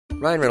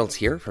Ryan Reynolds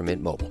here from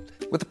Mint Mobile.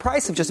 With the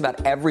price of just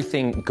about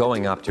everything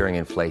going up during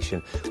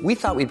inflation, we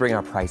thought we'd bring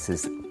our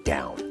prices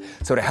down.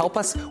 So to help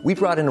us, we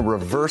brought in a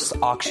reverse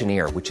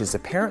auctioneer, which is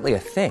apparently a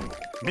thing.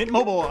 Mint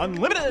Mobile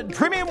Unlimited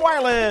Premium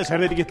Wireless. How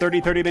to get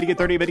 30, 30, bit to get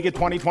 30, bit to get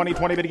 20, 20,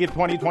 20, bit to get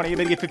 20, 20,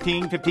 bit to get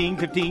 15, 15,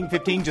 15,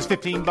 15, just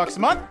 $15 a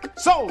month?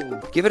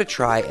 Sold! Give it a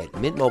try at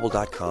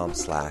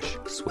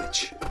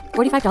mintmobile.com/switch.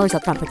 $45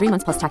 up front for 3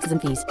 months plus taxes and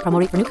fees. Promo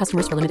rate for new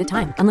customers for limited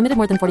time. Unlimited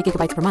more than 40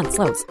 gigabytes per month.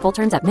 Slows full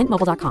terms at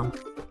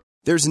mintmobile.com.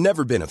 There's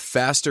never been a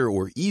faster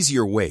or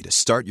easier way to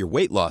start your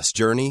weight loss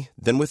journey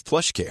than with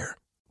PlushCare.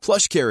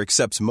 PlushCare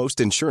accepts most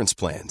insurance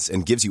plans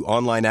and gives you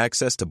online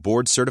access to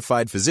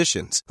board-certified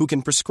physicians who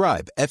can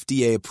prescribe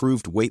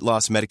FDA-approved weight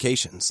loss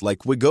medications like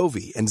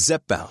Wegovy and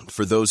Zepbound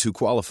for those who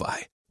qualify.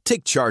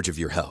 Take charge of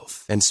your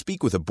health and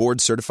speak with a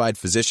board-certified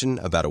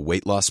physician about a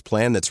weight loss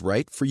plan that's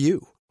right for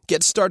you.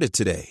 Get started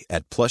today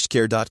at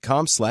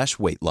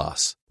plushcare.com/weight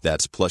loss.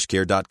 That's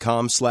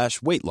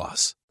plushcare.com/weight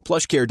loss.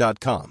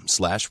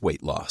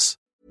 plushcare.com/weight loss.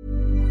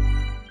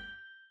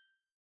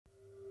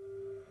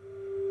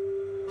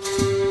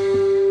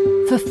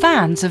 For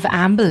fans of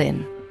Anne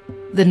Boleyn,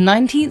 the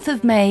 19th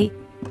of May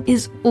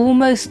is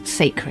almost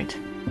sacred.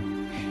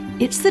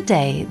 It's the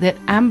day that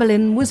Anne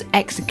Boleyn was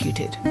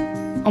executed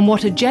on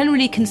what are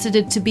generally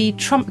considered to be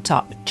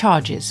trumped-up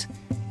charges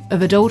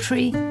of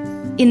adultery,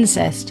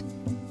 incest,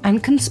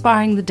 and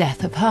conspiring the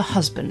death of her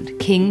husband,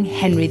 King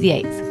Henry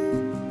VIII.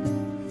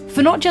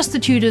 For not just the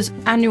Tudors'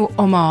 annual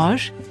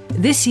homage,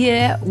 this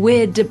year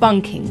we're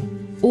debunking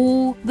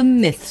all the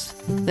myths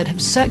that have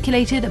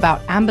circulated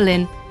about Anne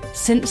Boleyn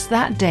since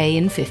that day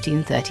in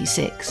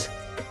 1536.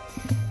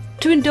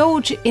 To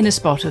indulge in a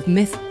spot of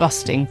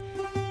myth-busting,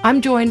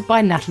 I'm joined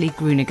by Natalie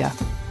Grueniger.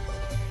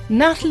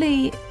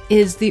 Natalie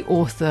is the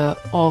author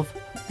of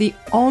the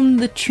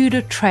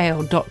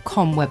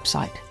onthetudortrail.com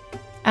website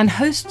and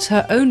hosts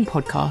her own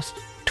podcast,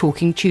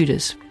 Talking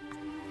Tudors.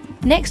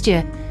 Next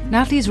year,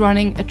 Natalie's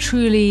running a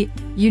truly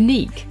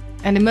unique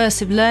and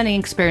immersive learning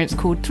experience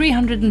called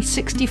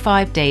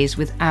 365 Days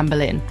with Anne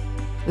Boleyn,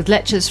 with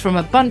lectures from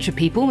a bunch of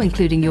people,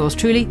 including yours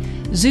truly,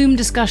 Zoom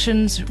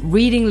discussions,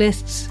 reading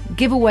lists,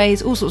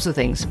 giveaways, all sorts of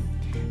things.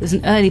 There's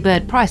an early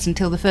bird price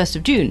until the 1st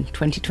of June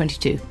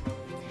 2022.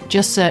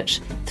 Just search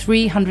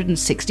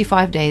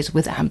 365 Days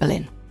with Anne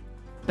Boleyn.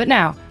 But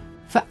now,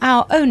 for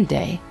our own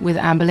day with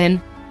Anne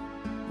Boleyn,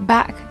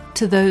 back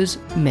to those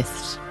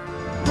myths.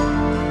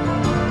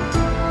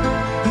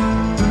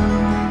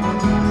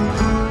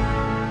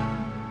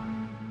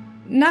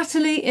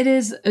 Natalie, it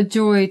is a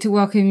joy to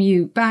welcome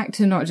you back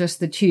to Not Just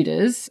the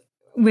Tudors.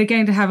 We're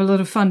going to have a lot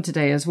of fun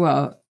today as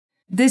well.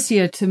 This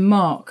year, to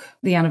mark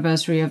the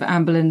anniversary of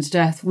Anne Boleyn's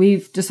death,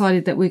 we've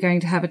decided that we're going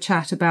to have a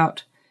chat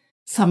about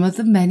some of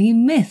the many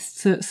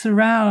myths that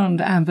surround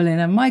Anne Boleyn.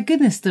 And my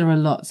goodness, there are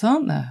lots,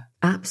 aren't there?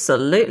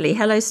 Absolutely.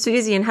 Hello,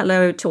 Susie, and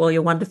hello to all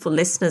your wonderful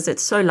listeners.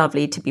 It's so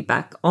lovely to be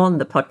back on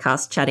the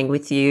podcast chatting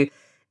with you.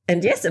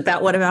 And yes,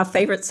 about one of our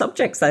favourite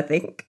subjects, I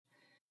think.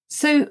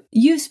 So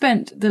you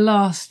spent the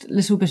last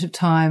little bit of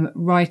time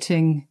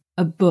writing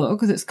a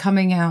book that's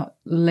coming out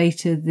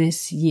later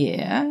this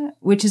year,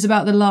 which is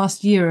about the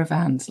last year of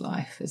Anne's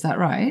life. Is that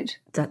right?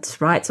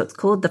 That's right. So it's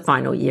called The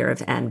Final Year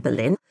of Anne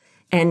Boleyn.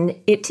 And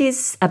it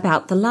is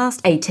about the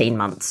last 18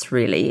 months,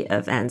 really,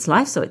 of Anne's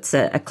life. So it's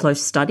a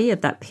close study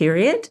of that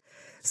period.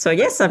 So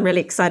yes, I'm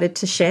really excited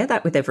to share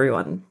that with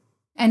everyone.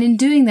 And in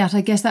doing that, I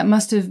guess that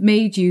must have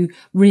made you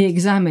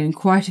re-examine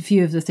quite a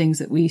few of the things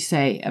that we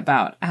say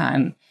about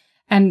Anne.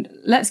 And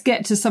let's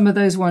get to some of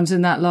those ones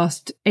in that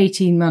last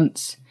 18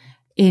 months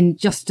in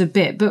just a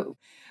bit. But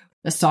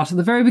let's start at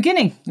the very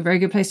beginning. A very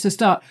good place to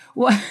start.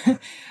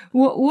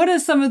 What are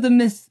some of the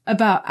myths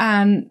about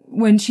Anne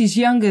when she's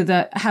younger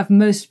that have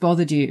most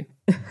bothered you?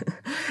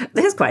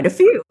 There's quite a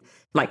few.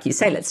 Like you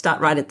say, let's start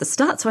right at the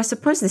start. So I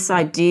suppose this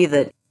idea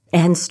that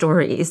Anne's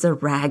story is a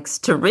rags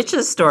to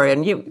riches story.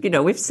 And, you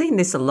know, we've seen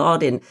this a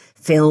lot in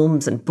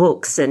films and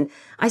books. And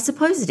I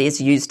suppose it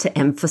is used to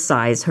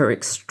emphasize her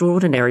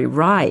extraordinary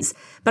rise.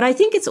 But I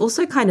think it's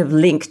also kind of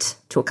linked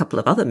to a couple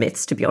of other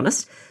myths, to be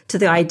honest, to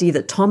the idea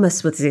that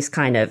Thomas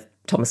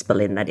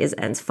Boleyn, that is,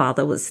 Anne's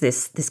father, was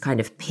this kind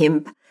of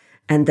pimp.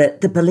 And that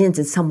the Boleyns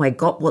in some way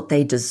got what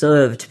they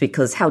deserved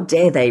because how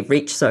dare they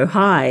reach so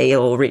high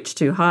or reach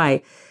too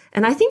high.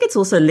 And I think it's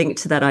also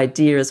linked to that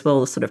idea as well,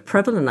 the sort of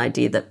prevalent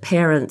idea that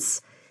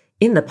parents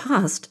in the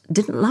past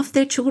didn't love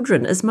their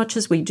children as much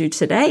as we do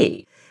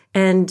today.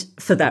 And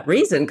for that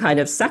reason, kind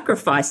of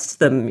sacrificed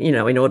them, you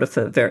know, in order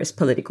for various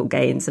political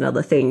gains and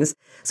other things.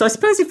 So I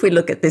suppose if we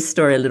look at this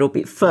story a little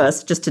bit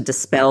first, just to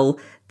dispel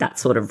that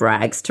sort of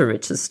rags to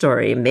riches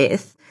story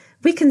myth,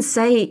 we can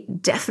say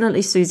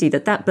definitely, Susie,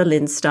 that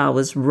Boleyn star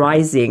was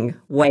rising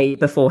way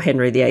before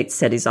Henry VIII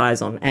set his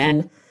eyes on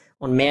Anne,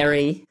 on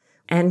Mary,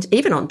 and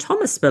even on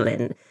Thomas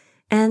Boleyn.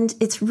 And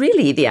it's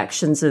really the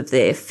actions of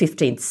their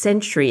 15th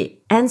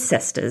century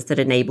ancestors that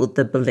enabled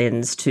the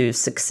Boleyns to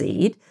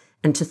succeed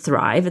and to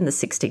thrive in the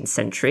 16th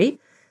century.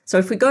 So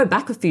if we go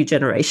back a few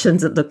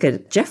generations and look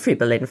at Geoffrey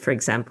Boleyn, for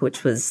example,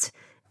 which was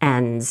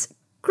Anne's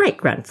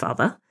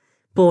great-grandfather,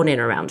 Born in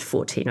around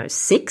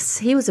 1406,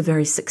 he was a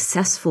very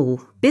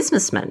successful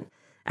businessman.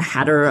 A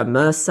hatter, a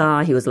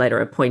mercer, he was later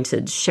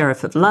appointed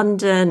Sheriff of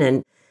London,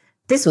 and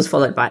this was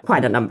followed by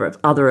quite a number of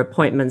other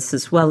appointments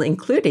as well,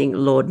 including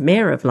Lord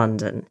Mayor of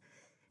London.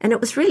 And it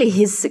was really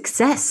his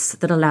success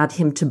that allowed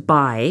him to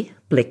buy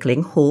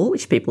Blickling Hall,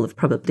 which people have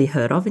probably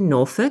heard of in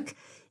Norfolk,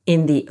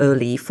 in the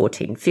early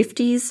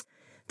 1450s.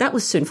 That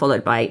was soon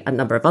followed by a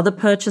number of other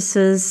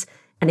purchases,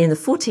 and in the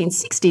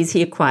 1460s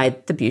he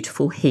acquired the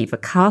beautiful Hever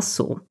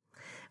Castle.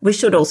 We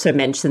should also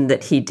mention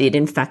that he did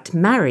in fact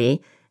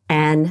marry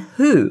Anne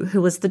who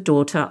was the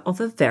daughter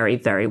of a very,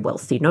 very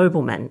wealthy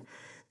nobleman.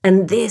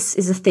 And this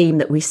is a theme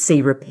that we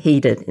see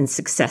repeated in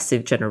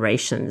successive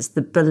generations.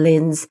 The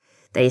Boleyns,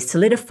 they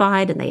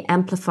solidified and they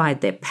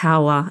amplified their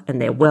power and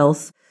their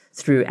wealth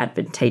through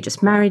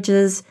advantageous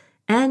marriages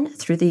and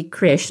through the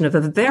creation of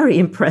a very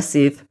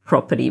impressive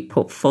property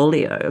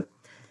portfolio.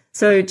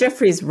 So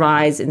Geoffrey's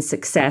rise in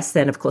success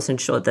then, of course,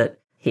 ensured that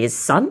his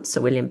son,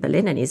 Sir William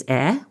Boleyn, and his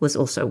heir was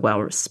also well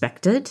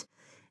respected.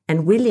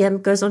 And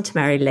William goes on to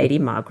marry Lady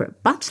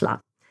Margaret Butler.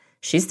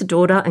 She's the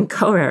daughter and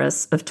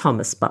co-heiress of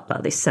Thomas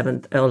Butler, the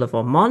 7th Earl of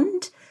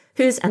Ormond,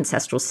 whose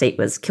ancestral seat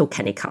was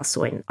Kilkenny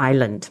Castle in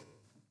Ireland.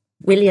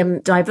 William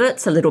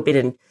diverts a little bit,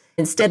 and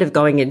instead of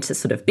going into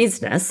sort of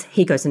business,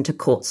 he goes into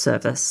court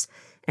service,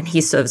 and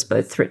he serves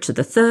both Richard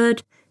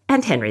III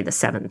and Henry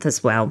VII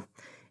as well.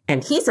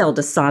 And his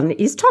eldest son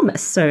is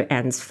Thomas, so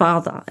Anne's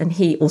father, and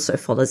he also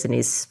follows in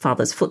his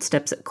father's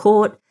footsteps at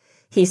court.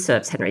 He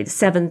serves Henry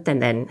VII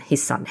and then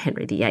his son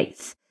Henry VIII.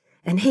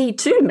 And he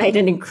too made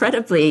an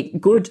incredibly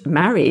good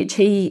marriage.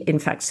 He, in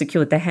fact,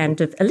 secured the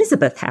hand of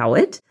Elizabeth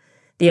Howard,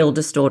 the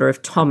eldest daughter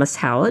of Thomas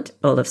Howard,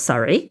 Earl of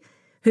Surrey,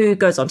 who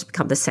goes on to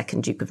become the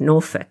second Duke of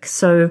Norfolk.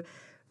 So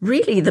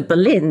really, the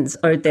Boleyns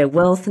owed their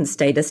wealth and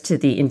status to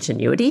the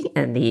ingenuity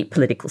and the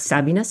political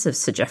savviness of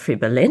Sir Geoffrey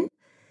Boleyn,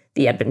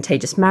 the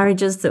advantageous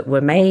marriages that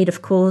were made,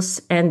 of course,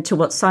 and to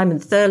what Simon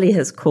Thurley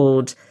has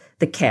called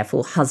the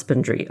careful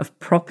husbandry of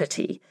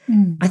property.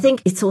 I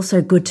think it's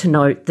also good to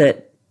note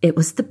that it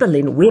was the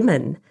Boleyn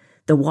women,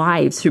 the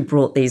wives, who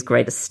brought these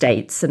great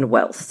estates and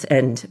wealth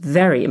and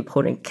very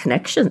important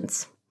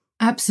connections.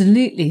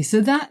 Absolutely. So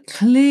that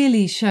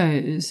clearly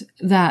shows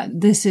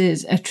that this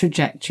is a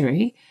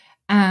trajectory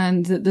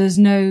and that there's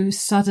no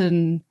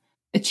sudden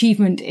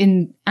achievement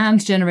in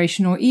Anne's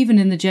generation or even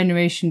in the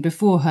generation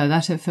before her,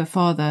 that of her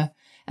father.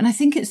 And I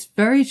think it's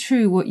very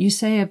true what you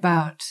say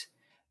about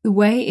the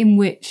way in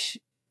which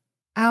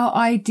our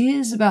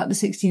ideas about the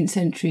 16th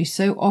century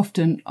so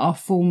often are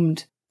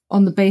formed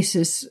on the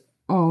basis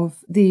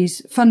of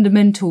these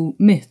fundamental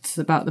myths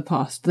about the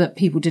past, that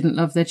people didn't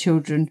love their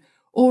children,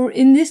 or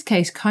in this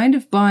case, kind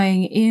of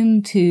buying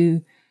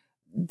into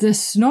the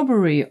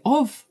snobbery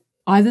of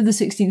either the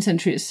 16th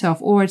century itself,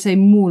 or I'd say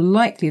more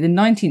likely the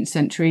 19th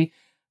century,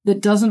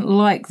 that doesn't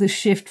like the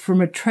shift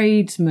from a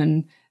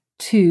tradesman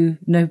to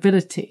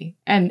nobility.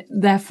 And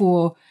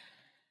therefore,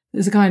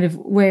 there's a kind of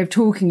way of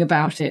talking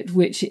about it,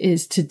 which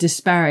is to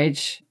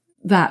disparage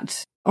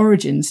that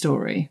origin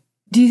story.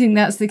 Do you think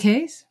that's the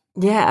case?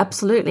 Yeah,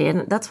 absolutely.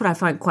 And that's what I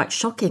find quite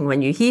shocking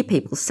when you hear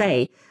people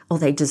say, oh,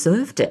 they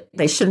deserved it.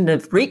 They shouldn't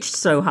have reached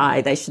so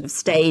high. They should have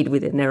stayed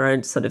within their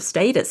own sort of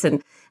status.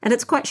 And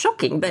it's quite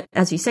shocking. But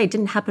as you say, it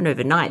didn't happen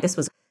overnight. This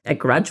was a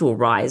gradual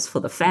rise for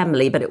the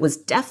family, but it was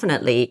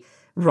definitely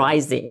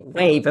rising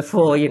way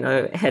before,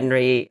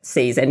 Henry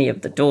sees any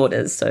of the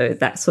daughters. So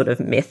that sort of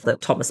myth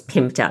that Thomas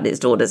pimped out his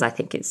daughters, I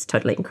think is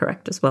totally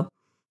incorrect as well.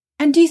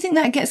 And do you think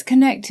that gets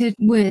connected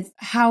with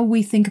how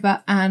we think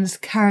about Anne's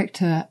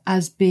character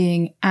as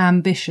being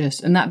ambitious,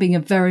 and that being a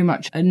very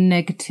much a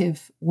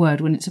negative word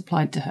when it's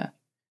applied to her?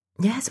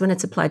 Yes, when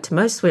it's applied to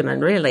most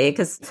women, really,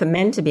 because for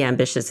men to be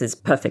ambitious is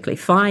perfectly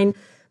fine.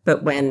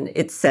 But when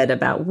it's said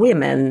about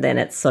women, then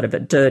it's sort of a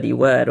dirty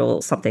word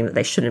or something that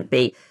they shouldn't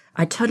be.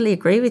 I totally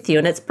agree with you.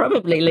 And it's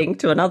probably linked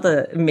to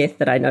another myth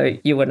that I know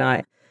you and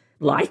I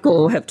like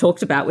or have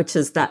talked about, which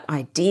is that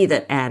idea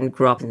that Anne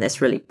grew up in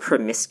this really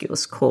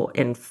promiscuous court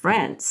in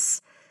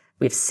France.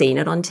 We've seen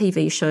it on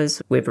TV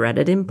shows, we've read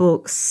it in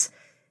books,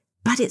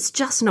 but it's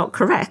just not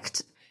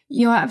correct.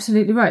 You're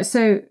absolutely right.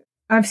 So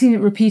I've seen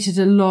it repeated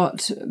a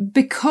lot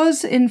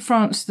because in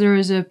France there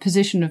is a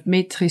position of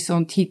maîtresse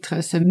en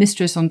titre, so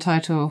mistress on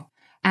title,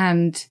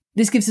 and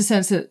this gives a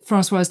sense that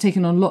Francois has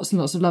taken on lots and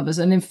lots of lovers.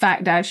 And in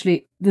fact,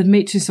 actually, the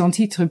maîtresse en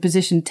titre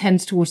position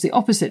tends towards the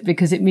opposite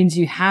because it means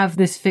you have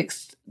this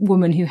fixed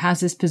woman who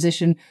has this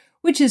position,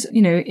 which is,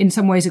 in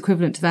some ways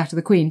equivalent to that of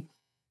the queen.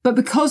 But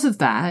because of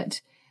that,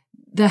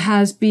 there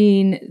has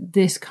been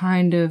this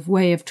kind of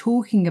way of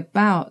talking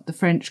about the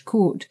French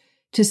court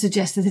to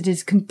suggest that it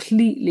is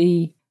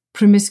completely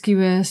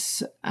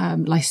promiscuous,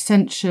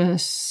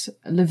 licentious,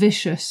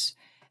 lascivious,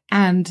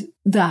 and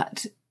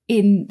that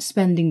in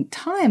spending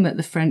time at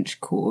the French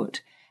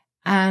court,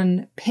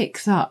 Anne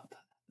picks up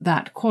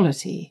that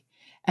quality.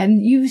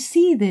 And you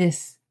see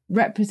this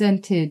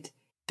represented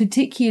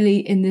particularly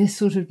in this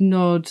sort of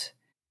nod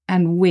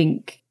and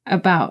wink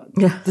about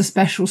the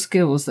special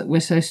skills that we're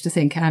supposed to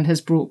think Anne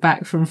has brought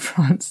back from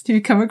France.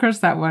 You've come across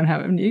that one,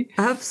 haven't you?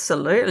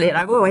 Absolutely. And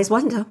I've always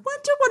wondered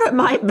what it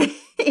might be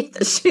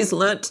that she's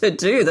learnt to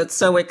do that's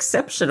so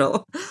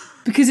exceptional.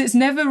 Because it's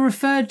never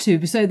referred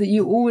to, so that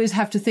you always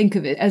have to think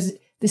of it as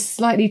this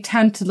slightly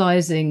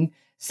tantalising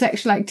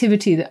sexual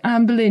activity that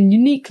Anne Boleyn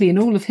uniquely in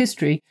all of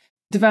history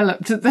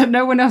developed that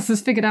no one else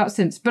has figured out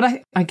since.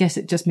 But I guess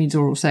it just means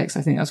oral sex.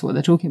 I think that's what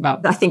they're talking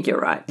about. I think you're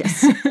right,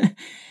 yes.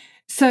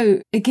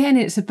 So again,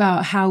 it's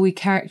about how we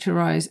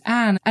characterise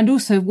Anne and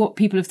also what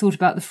people have thought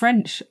about the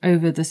French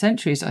over the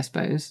centuries, I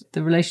suppose,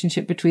 the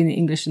relationship between the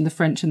English and the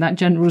French and that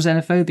general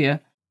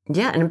xenophobia.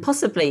 Yeah, and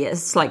possibly a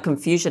slight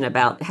confusion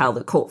about how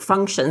the court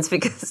functions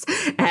because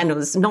Anne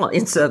was not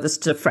in service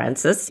to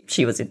Francis.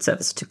 She was in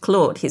service to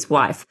Claude, his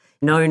wife,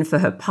 known for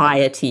her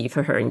piety,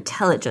 for her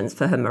intelligence,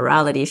 for her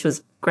morality. She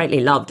was greatly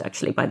loved,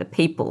 actually, by the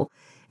people.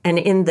 And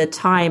in the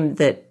time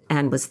that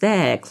Anne was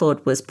there,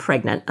 Claude was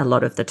pregnant a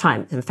lot of the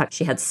time. In fact,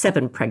 she had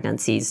 7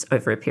 pregnancies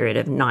over a period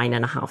of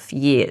 9.5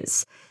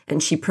 years.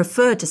 And she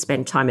preferred to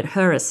spend time at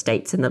her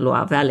estates in the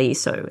Loire Valley,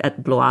 so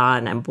at Blois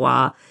and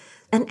Amboise.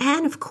 And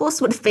Anne, of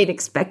course, would have been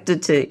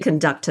expected to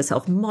conduct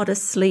herself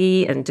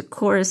modestly and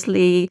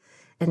decorously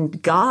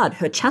and guard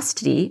her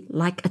chastity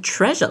like a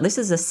treasure. This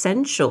is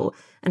essential.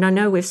 And I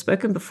know we've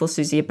spoken before,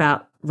 Susie,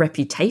 about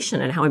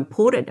reputation and how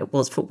important it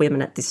was for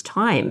women at this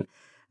time.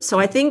 So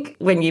I think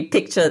when you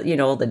picture,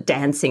 all the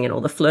dancing and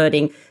all the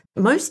flirting,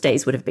 most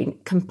days would have been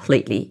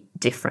completely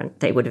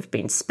different. They would have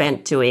been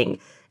spent doing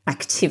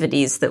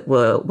activities that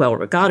were well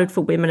regarded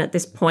for women at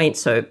this point.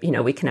 So,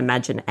 we can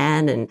imagine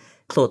Anne and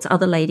Claude's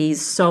other ladies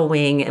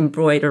sewing,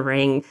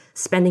 embroidering,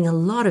 spending a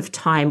lot of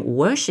time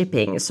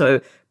worshipping.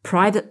 So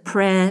private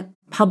prayer,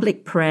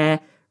 public prayer,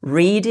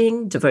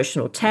 reading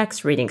devotional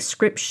texts, reading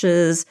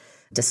scriptures,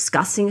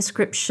 discussing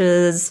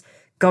scriptures,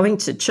 going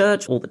to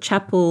church or the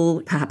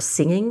chapel, perhaps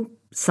singing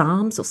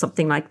psalms or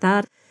something like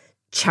that,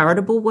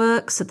 charitable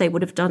works that they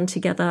would have done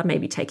together,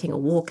 maybe taking a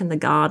walk in the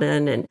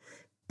garden and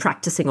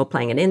practicing or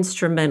playing an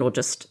instrument or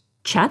just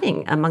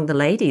chatting among the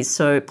ladies.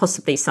 So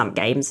possibly some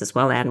games as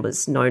well. Anne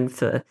was known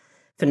for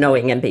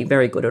knowing and being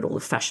very good at all the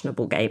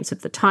fashionable games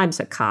of the time,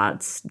 so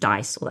cards,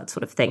 dice, all that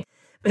sort of thing.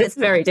 But it's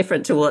very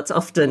different to what's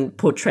often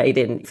portrayed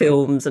in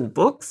films and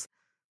books.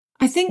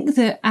 I think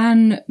that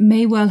Anne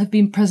may well have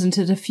been present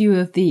at a few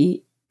of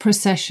the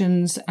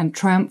processions and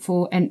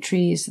triumphal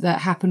entries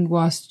that happened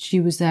whilst she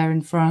was there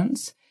in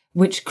France,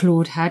 which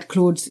Claude had,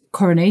 Claude's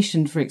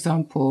coronation, for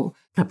example.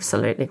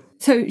 Absolutely.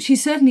 So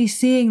she's certainly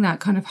seeing that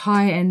kind of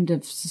high end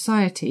of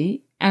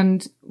society,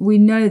 and we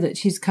know that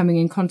she's coming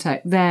in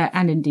contact there,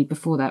 and indeed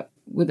before that,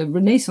 with a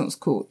Renaissance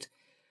court.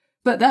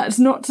 But that's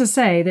not to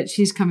say that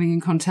she's coming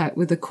in contact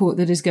with a court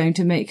that is going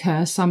to make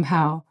her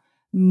somehow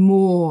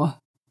more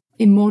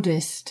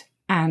immodest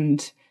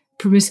and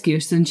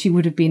promiscuous than she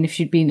would have been if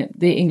she'd been at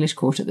the English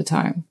court at the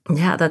time.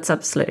 Yeah, that's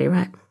absolutely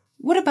right.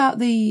 What about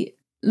the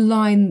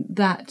line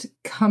that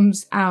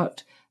comes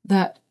out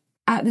that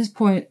at this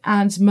point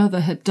Anne's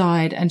mother had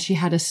died and she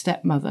had a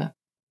stepmother?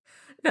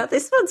 Now,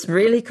 this one's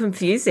really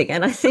confusing,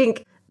 and I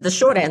think the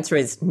short answer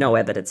is no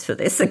evidence for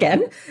this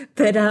again.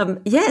 But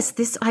yes,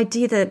 this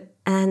idea that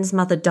Anne's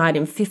mother died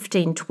in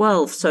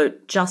 1512, so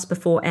just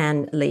before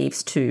Anne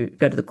leaves to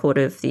go to the court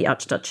of the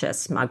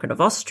Archduchess Margaret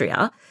of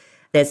Austria,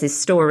 there's this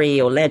story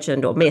or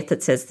legend or myth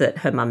that says that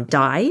her mum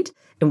died.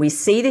 And we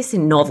see this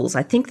in novels.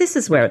 I think this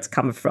is where it's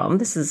come from.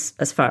 This is,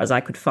 as far as I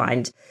could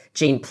find,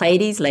 Jean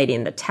Plady's Lady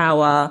in the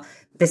Tower.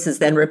 This is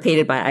then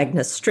repeated by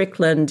Agnes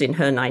Strickland in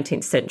her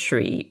 19th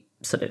century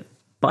sort of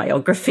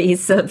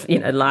biographies of,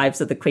 lives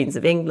of the Queens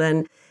of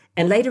England.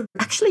 And later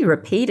actually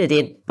repeated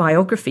in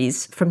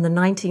biographies from the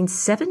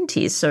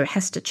 1970s. So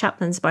Hester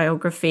Chapman's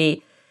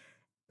biography.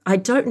 I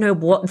don't know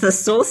what the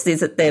source is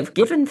that they've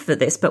given for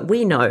this, but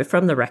we know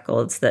from the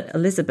records that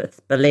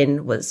Elizabeth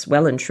Boleyn was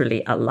well and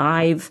truly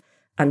alive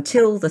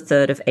until the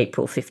 3rd of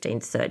April,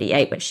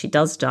 1538, where she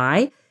does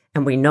die.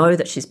 And we know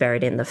that she's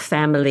buried in the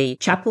family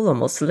chapel or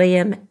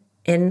mausoleum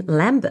in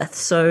Lambeth.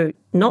 So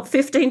not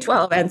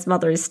 1512, Anne's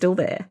mother is still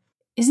there.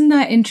 Isn't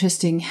that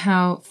interesting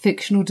how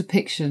fictional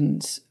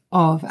depictions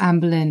of Anne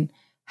Boleyn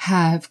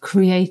have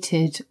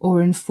created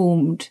or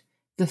informed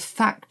the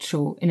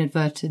factual, in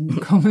inverted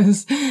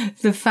commas,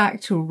 the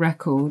factual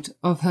record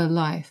of her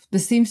life? There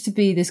seems to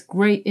be this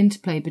great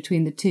interplay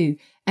between the two.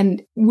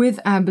 And with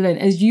Anne Boleyn,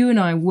 as you and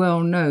I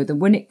well know, that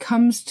when it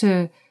comes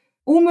to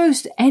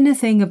almost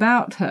anything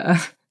about her,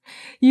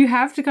 you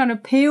have to kind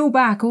of peel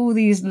back all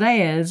these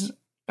layers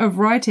of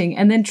writing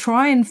and then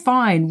try and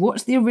find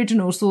what's the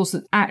original source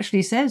that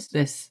actually says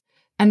this.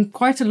 And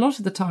quite a lot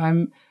of the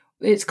time,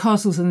 it's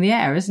castles in the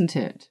air, isn't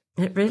it?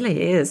 It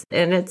really is.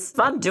 And it's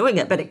fun doing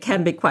it, but it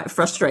can be quite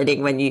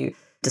frustrating when you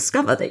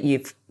discover that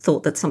you've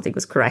thought that something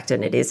was correct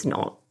and it is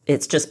not.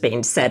 It's just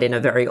been said in a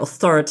very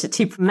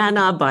authoritative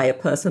manner by a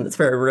person that's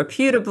very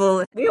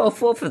reputable. We all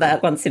fall for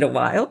that once in a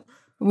while.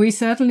 We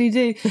certainly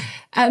do.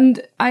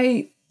 And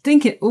I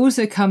think it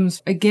also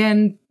comes,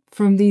 again,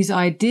 from these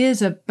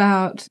ideas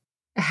about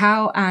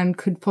how Anne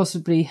could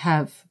possibly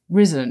have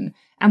risen.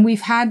 And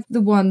we've had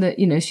the one that,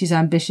 she's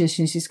ambitious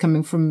and she's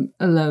coming from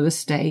a low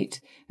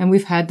estate. And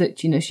we've had that,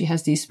 she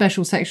has these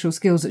special sexual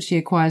skills that she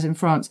acquires in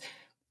France.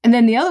 And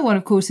then the other one,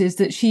 of course, is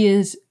that she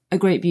is a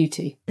great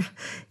beauty.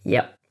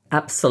 Yep.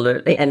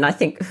 Absolutely. And I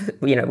think,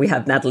 we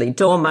have Nathalie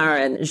Dormer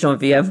and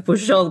Geneviève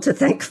Bujold to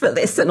thank for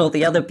this and all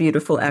the other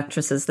beautiful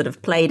actresses that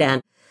have played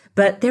Anne.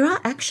 But there are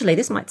actually,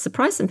 this might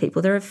surprise some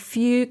people, there are a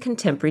few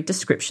contemporary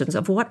descriptions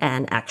of what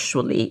Anne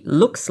actually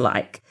looks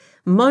like.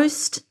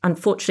 Most,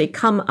 unfortunately,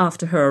 come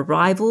after her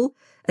arrival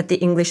at the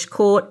English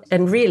court.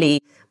 And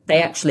really,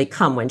 they actually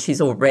come when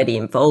she's already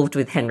involved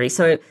with Henry.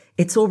 So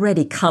it's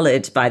already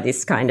coloured by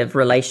this kind of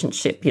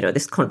relationship,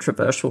 this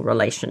controversial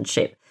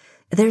relationship.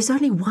 There's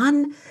only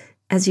one,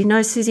 as you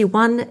know, Susie,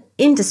 one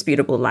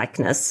indisputable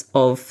likeness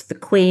of the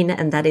Queen,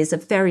 and that is a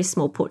very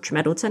small portrait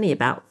medal. It's only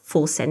about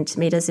 4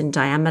 centimetres in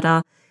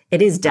diameter.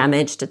 It is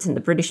damaged. It's in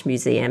the British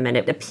Museum, and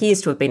it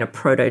appears to have been a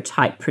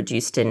prototype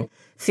produced in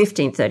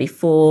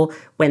 1534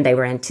 when they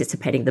were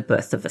anticipating the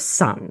birth of a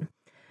son.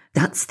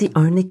 That's the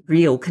only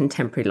real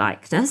contemporary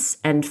likeness.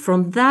 And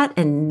from that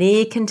and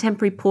near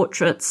contemporary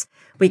portraits,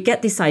 we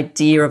get this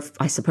idea of,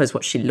 I suppose,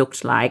 what she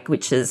looked like,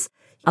 which is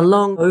a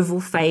long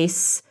oval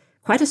face,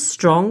 quite a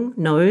strong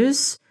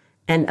nose,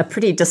 and a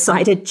pretty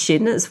decided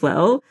chin as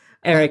well.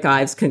 Eric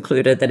Ives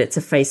concluded that it's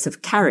a face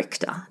of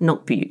character,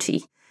 not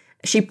beauty.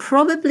 She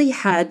probably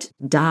had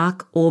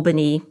dark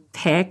auburny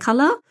hair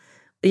colour.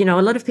 A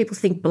lot of people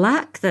think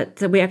black,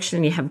 that we actually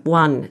only have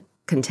one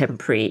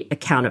contemporary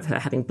account of her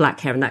having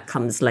black hair, and that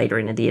comes later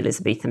in the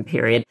Elizabethan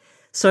period.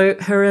 So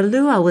her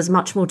allure was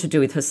much more to do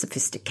with her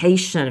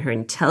sophistication, her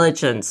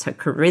intelligence, her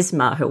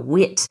charisma, her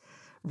wit,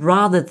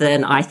 rather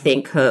than, I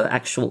think, her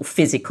actual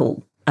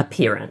physical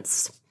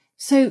appearance.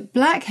 So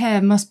black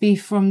hair must be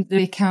from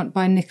the account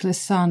by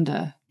Nicholas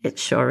Sander. It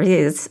sure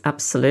is,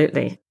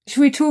 absolutely.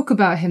 Should we talk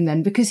about him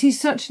then? Because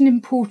he's such an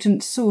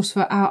important source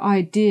for our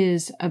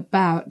ideas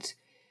about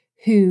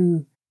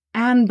who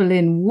Anne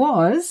Boleyn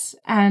was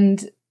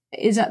and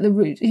is at the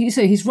root.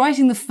 So he's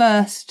writing the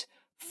first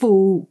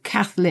full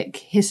Catholic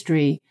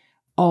history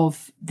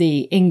of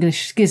the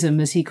English schism,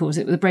 as he calls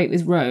it, the break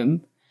with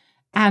Rome.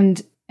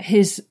 And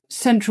his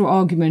central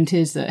argument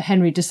is that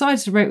Henry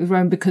decides to break with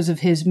Rome because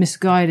of his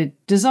misguided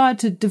desire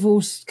to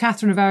divorce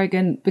Catherine of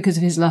Aragon because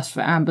of his lust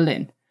for Anne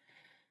Boleyn.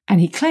 And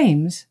he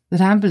claims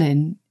that Anne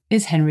Boleyn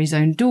is Henry's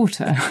own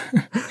daughter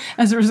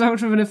as a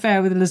result of an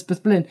affair with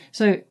Elizabeth Boleyn.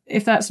 So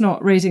if that's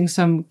not raising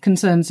some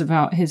concerns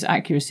about his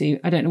accuracy,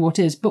 I don't know what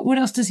is. But what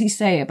else does he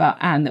say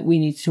about Anne that we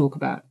need to talk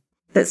about?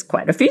 There's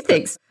quite a few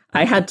things.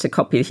 I had to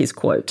copy his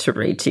quote to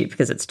read to you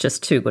because it's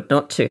just too good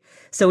not to.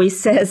 So he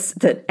says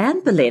that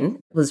Anne Boleyn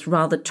was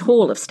rather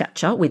tall of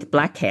stature with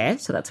black hair,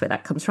 so that's where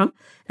that comes from,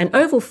 an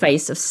oval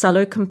face of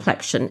sallow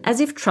complexion as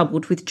if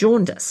troubled with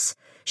jaundice.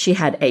 She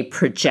had a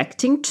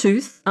projecting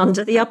tooth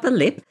under the upper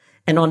lip,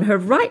 and on her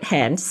right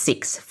hand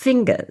 6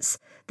 fingers.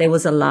 There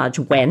was a large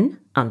wen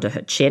under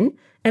her chin,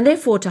 and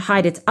therefore to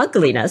hide its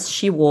ugliness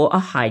she wore a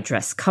high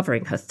dress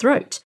covering her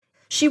throat.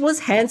 She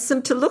was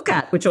handsome to look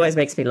at, which always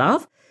makes me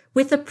laugh,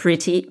 with a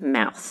pretty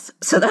mouth.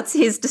 So that's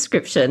his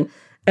description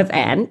of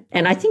Anne,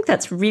 and I think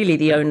that's really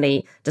the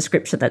only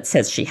description that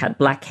says she had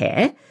black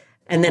hair.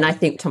 And then I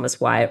think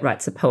Thomas Wyatt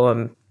writes a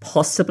poem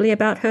possibly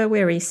about her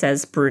where he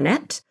says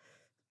brunette.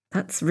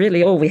 That's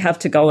really all we have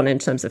to go on in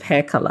terms of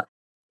hair colour.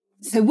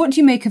 So what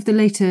do you make of the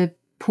later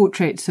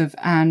portraits of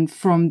Anne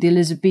from the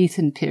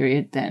Elizabethan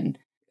period then?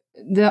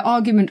 The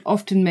argument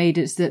often made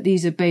is that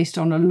these are based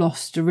on a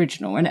lost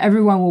original, and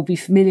everyone will be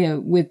familiar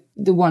with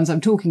the ones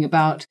I'm talking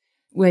about,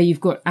 where you've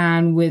got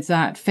Anne with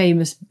that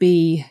famous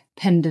bee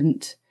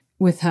pendant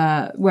with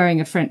her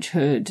wearing a French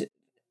hood.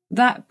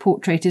 That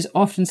portrait is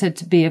often said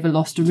to be of a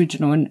lost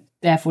original and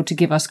therefore to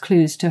give us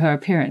clues to her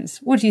appearance.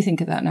 What do you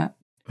think of that, Nat?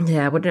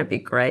 Yeah, wouldn't it be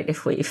great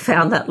if we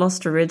found that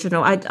lost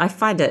original? I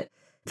find it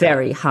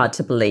very hard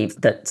to believe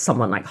that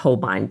someone like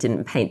Holbein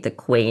didn't paint the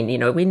Queen.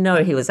 We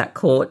know he was at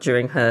court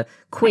during her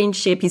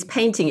queenship. He's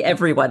painting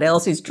everyone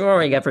else. He's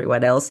drawing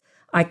everyone else.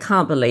 I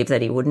can't believe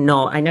that he would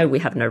not. I know we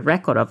have no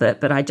record of it,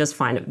 but I just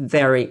find it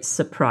very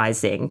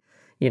surprising,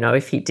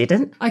 if he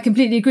didn't. I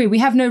completely agree. We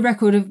have no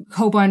record of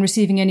Holbein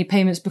receiving any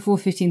payments before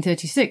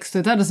 1536,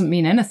 so that doesn't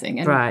mean anything.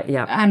 And right,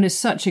 yeah. Anne is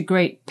such a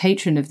great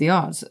patron of the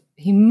arts.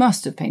 He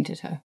must have painted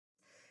her.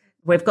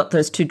 We've got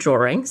those 2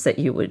 drawings that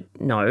you would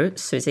know,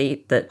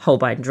 Susie, the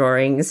Holbein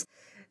drawings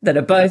that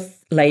are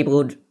both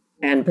labelled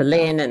Anne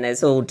Boleyn, and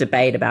there's all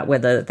debate about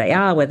whether they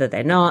are, whether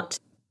they're not,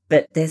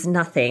 but there's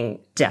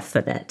nothing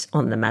definite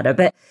on the matter.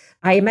 But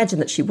I imagine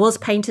that she was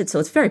painted, so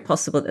it's very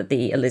possible that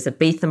the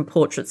Elizabethan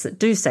portraits that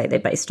do say they're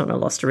based on a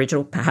lost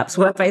original perhaps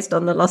were based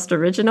on the lost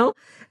original.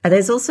 And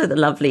there's also the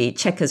lovely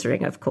checkers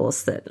ring, of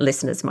course, that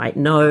listeners might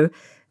know,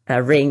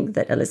 a ring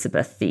that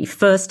Elizabeth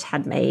I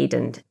had made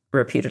and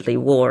reputedly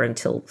wore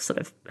until sort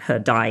of her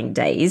dying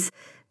days,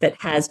 that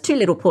has 2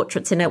 little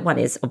portraits in it. One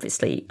is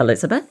obviously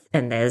Elizabeth,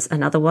 and there's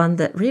another one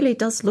that really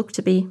does look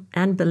to be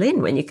Anne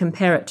Boleyn when you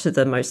compare it to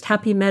the Most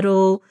Happy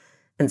Medal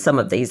and some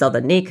of these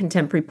other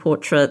near-contemporary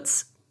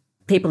portraits.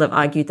 People have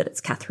argued that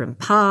it's Catherine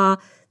Parr,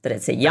 that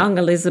it's a young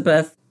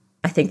Elizabeth.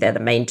 I think they're the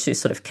main two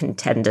sort of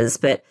contenders,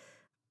 but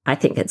I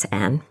think it's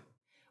Anne.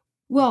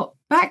 Well,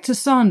 back to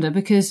Sandra,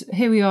 because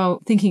here we are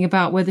thinking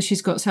about whether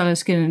she's got sallow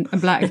skin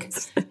and black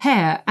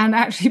hair, and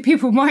actually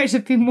people might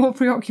have been more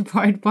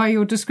preoccupied by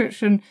your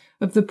description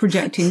of the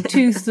projecting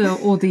tooth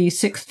or the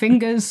 6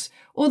 fingers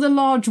or the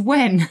large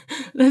wen.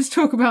 Let's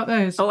talk about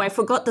those. Oh, I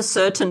forgot the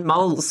certain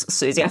moles,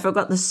 Susie. I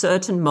forgot the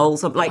certain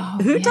moles. I'm like,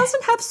 who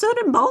doesn't have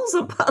certain moles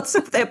on parts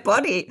of their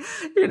body?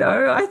 You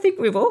know, I think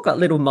we've all got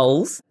little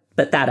moles,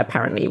 but that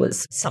apparently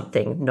was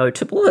something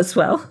notable as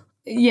well.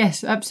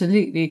 Yes,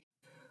 absolutely.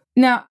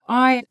 Now,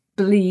 I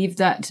believe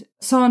that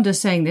Sandra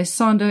saying this,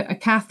 Sandra, a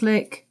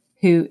Catholic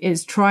who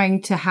is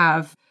trying to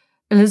have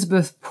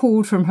Elizabeth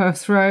pulled from her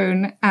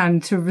throne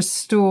and to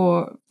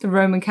restore the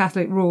Roman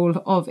Catholic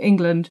rule of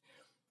England,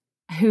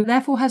 who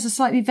therefore has a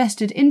slightly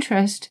vested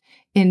interest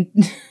in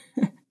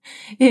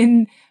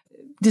in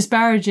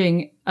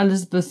disparaging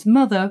Elizabeth's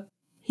mother.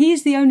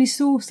 He's the only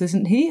source,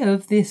 isn't he,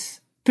 of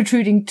this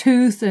protruding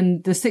tooth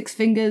and the 6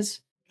 fingers?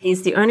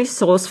 He's the only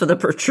source for the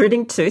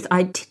protruding tooth.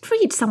 I did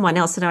read someone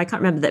else, and I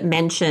can't remember, that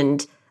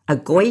mentioned a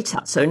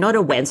goiter, so not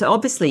a wen. So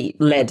obviously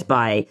led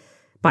by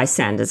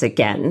Sanders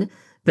again,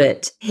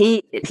 but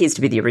he appears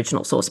to be the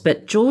original source.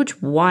 But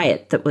George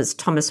Wyatt, that was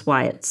Thomas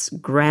Wyatt's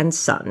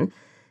grandson,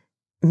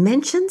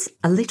 mentions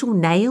a little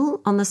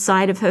nail on the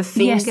side of her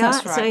finger. Yes,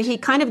 that's right. So he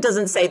kind of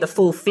doesn't say the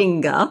full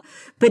finger,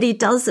 but he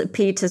does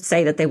appear to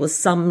say that there was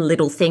some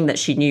little thing that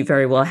she knew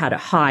very well how to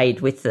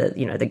hide with the,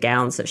 you know, the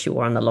gowns that she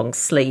wore on the long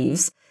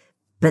sleeves.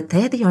 But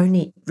they're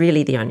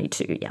really the only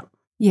two, yeah.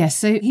 Yes,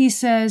 so he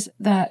says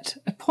that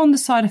upon the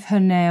side of her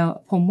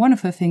nail, upon one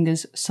of her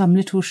fingers, some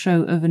little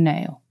show of a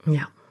nail.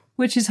 Yeah.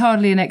 Which is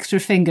hardly an extra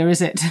finger,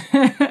 is it?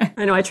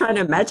 I know, I try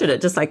to imagine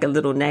it just like a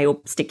little nail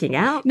sticking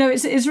out. No,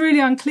 it's really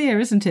unclear,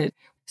 isn't it?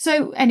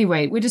 So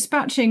anyway, we're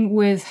dispatching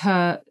with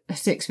her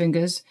 6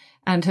 fingers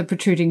and her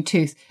protruding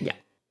tooth. Yeah.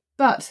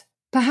 But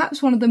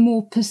perhaps one of the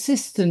more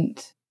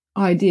persistent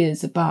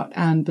ideas about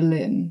Anne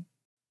Boleyn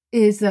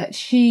is that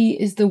she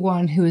is the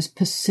one who is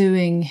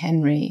pursuing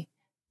Henry,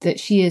 that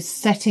she is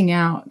setting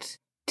out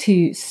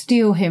to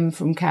steal him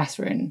from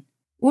Catherine.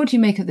 What do you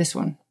make of this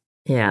one?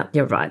 Yeah,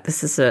 you're right.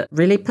 This is a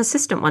really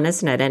persistent one,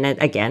 isn't it? And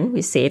again,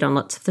 we see it on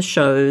lots of the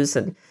shows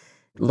and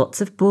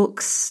lots of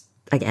books.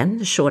 Again,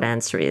 the short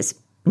answer is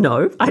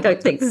no, I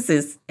don't think this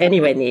is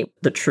anywhere near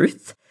the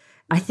truth.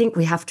 I think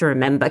we have to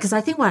remember, because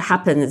I think what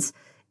happens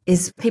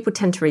is people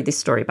tend to read this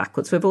story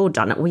backwards. We've all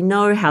done it. We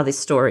know how this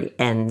story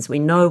ends. We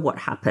know what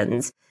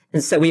happens.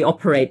 And so we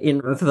operate in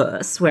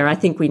reverse, where I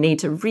think we need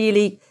to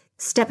really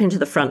step into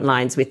the front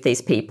lines with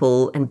these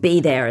people and be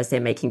there as they're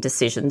making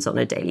decisions on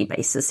a daily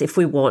basis if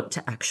we want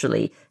to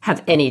actually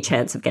have any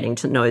chance of getting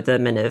to know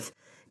them and of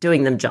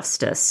doing them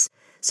justice.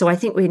 So I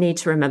think we need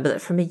to remember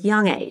that from a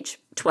young age,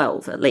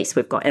 12 at least,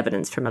 we've got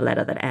evidence from a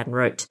letter that Anne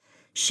wrote,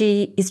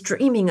 she is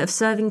dreaming of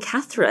serving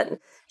Catherine.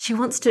 She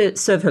wants to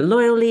serve her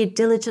loyally,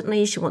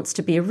 diligently. She wants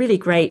to be a really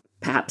great,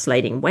 perhaps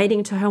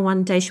lady-in-waiting to her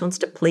one day. She wants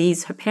to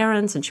please her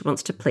parents and she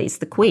wants to please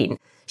the Queen.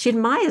 She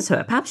admires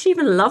her. Perhaps she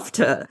even loved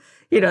her.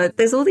 You know,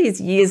 there's all these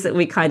years that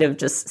we kind of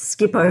just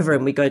skip over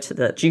and we go to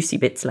the juicy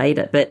bits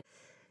later. But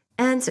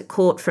Anne's at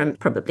court from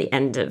probably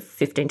end of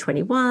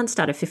 1521,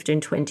 start of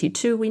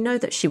 1522. We know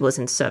that she was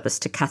in service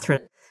to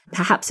Catherine.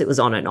 Perhaps it was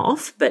on and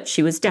off, but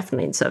she was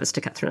definitely in service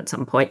to Catherine at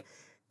some point.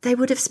 They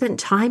would have spent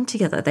time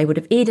together. They would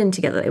have eaten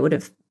together. They would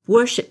have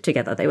worshipped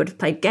together. They would have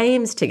played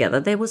games together.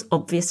 There was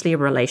obviously a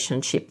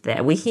relationship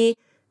there. We hear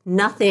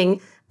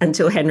nothing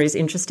until Henry's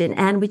interest in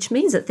Anne, which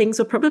means that things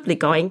were probably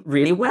going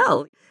really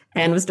well.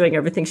 Anne was doing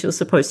everything she was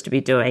supposed to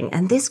be doing.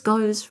 And this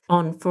goes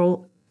on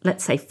for,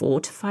 let's say, 4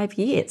 to 5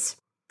 years.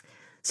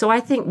 So I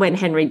think when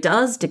Henry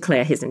does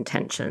declare his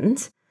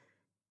intentions,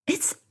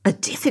 it's a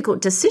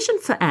difficult decision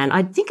for Anne.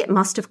 I think it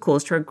must have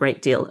caused her a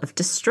great deal of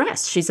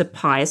distress. She's a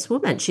pious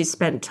woman. She's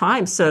spent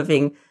time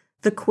serving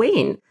the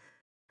Queen.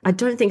 I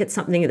don't think it's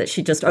something that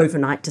she just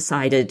overnight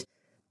decided,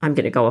 I'm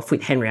going to go off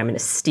with Henry, I'm going to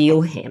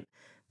steal him.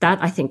 That,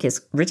 I think,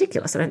 is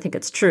ridiculous. I don't think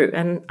it's true.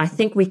 And I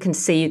think we can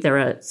see there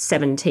are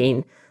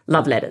 17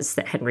 love letters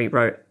that Henry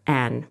wrote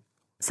Anne,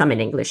 some in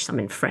English, some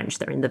in French.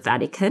 They're in the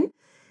Vatican.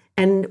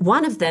 And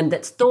one of them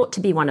that's thought to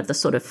be one of the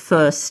sort of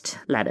first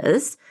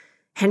letters,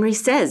 Henry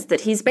says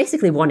that he's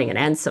basically wanting an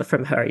answer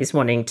from her. He's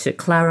wanting to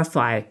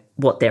clarify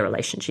what their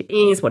relationship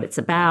is, what it's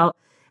about.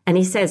 And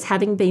he says,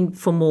 having been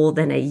for more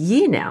than a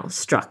year now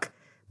struck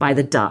by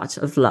the dart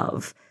of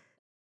love.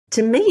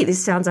 To me,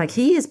 this sounds like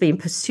he has been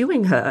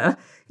pursuing her,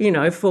 you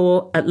know,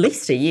 for at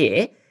least a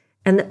year,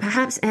 and that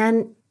perhaps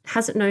Anne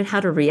hasn't known how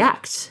to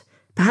react.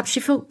 Perhaps she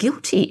felt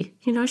guilty.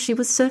 You know, she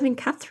was serving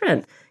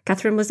Catherine.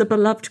 Catherine was a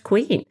beloved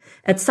queen.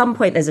 At some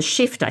point, there's a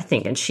shift, I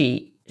think, and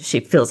she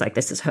feels like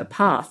this is her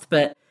path.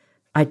 But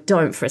I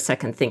don't for a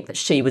second think that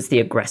she was the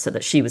aggressor,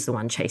 that she was the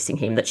one chasing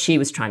him, that she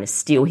was trying to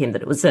steal him,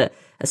 that it was a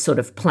sort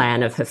of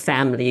plan of her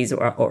family's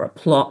or a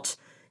plot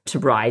to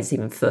rise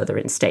even further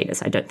in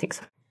status. I don't think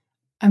so.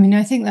 I mean,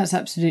 I think that's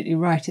absolutely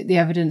right. The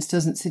evidence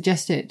doesn't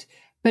suggest it.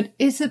 But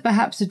is there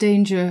perhaps a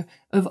danger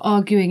of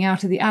arguing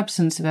out of the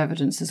absence of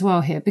evidence as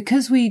well here?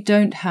 Because we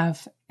don't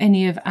have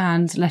any of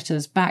Anne's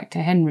letters back to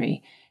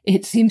Henry,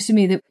 it seems to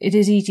me that it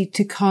is easy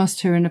to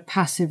cast her in a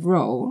passive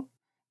role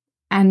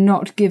and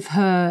not give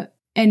her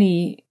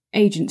any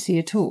agency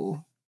at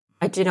all.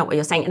 I do know what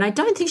you're saying. And I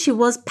don't think she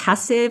was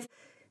passive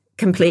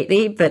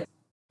completely, but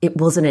it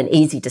wasn't an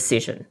easy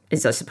decision,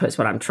 is I suppose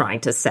what I'm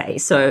trying to say.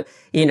 So,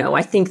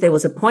 I think there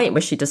was a point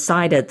where she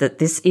decided that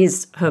this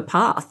is her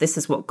path. This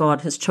is what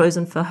God has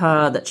chosen for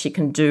her, that she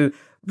can do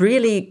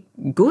really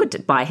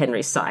good by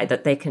Henry's side,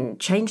 that they can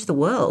change the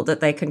world,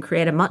 that they can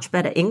create a much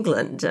better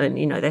England. And,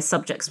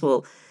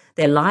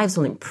 their lives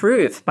will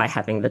improve by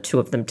having the two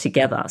of them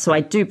together. So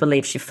I do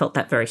believe she felt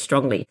that very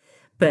strongly.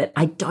 But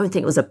I don't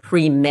think it was a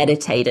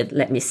premeditated,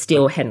 let me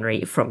steal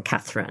Henry from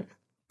Catherine.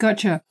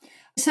 Gotcha.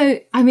 So,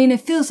 it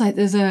feels like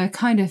there's a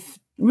kind of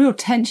real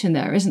tension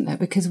there, isn't there?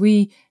 Because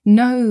we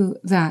know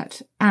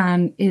that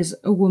Anne is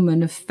a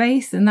woman of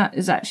faith, and that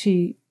is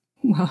actually,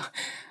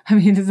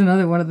 it's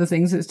another one of the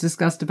things that's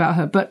discussed about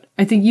her. But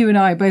I think you and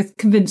I are both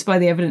convinced by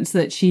the evidence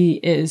that she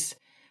is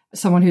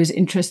someone who's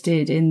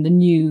interested in the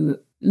new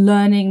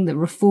learning, the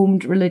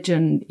reformed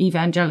religion,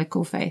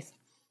 evangelical faith.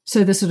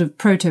 So the sort of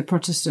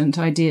proto-Protestant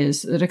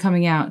ideas that are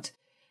coming out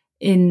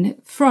in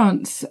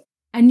France.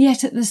 And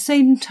yet at the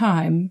same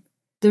time,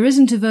 there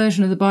isn't a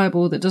version of the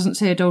Bible that doesn't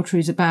say adultery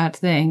is a bad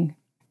thing.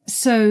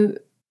 So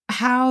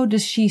how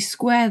does she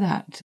square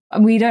that?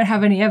 And we don't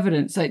have any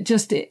evidence.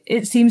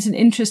 It seems an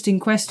interesting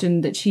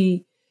question that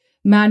she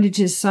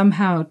manages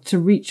somehow to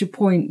reach a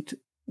point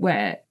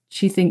where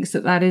she thinks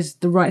that is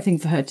the right thing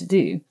for her to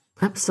do.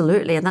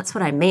 Absolutely. And that's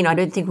what I mean. I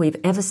don't think we've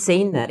ever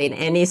seen that in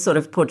any sort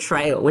of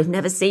portrayal. We've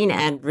never seen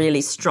Anne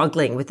really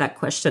struggling with that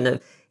question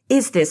of,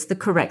 is this the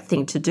correct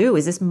thing to do?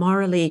 Is this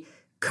morally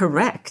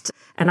correct?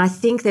 And I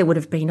think there would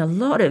have been a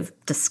lot of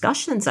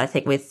discussions,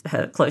 with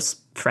her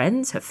close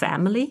friends, her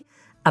family,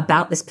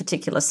 about this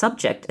particular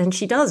subject. And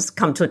she does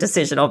come to a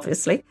decision,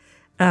 obviously,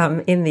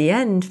 in the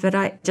end. But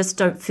I just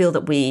don't feel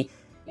that we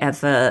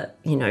ever,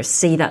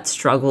 see that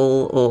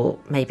struggle or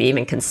maybe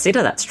even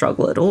consider that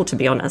struggle at all, to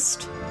be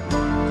honest.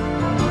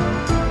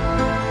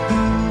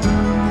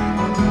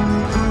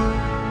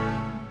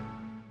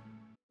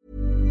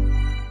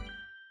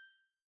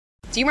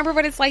 Do you remember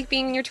what it's like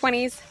being in your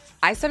 20s?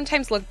 I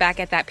sometimes look back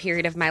at that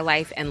period of my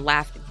life and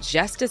laugh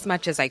just as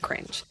much as I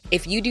cringe.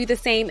 If you do the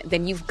same,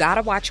 then you've got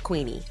to watch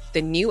Queenie,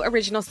 the new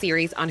original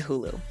series on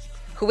Hulu.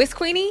 Who is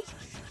Queenie?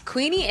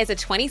 Queenie is a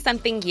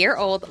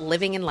 20-something-year-old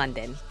living in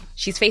London.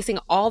 She's facing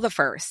all the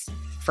firsts.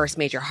 First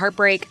major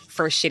heartbreak,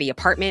 first shitty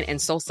apartment and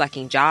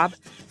soul-sucking job,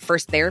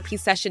 first therapy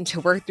session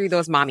to work through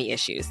those mommy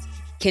issues.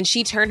 Can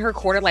she turn her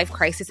quarter-life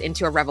crisis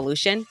into a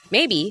revolution?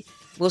 Maybe.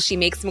 Will she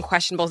make some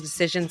questionable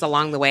decisions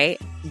along the way?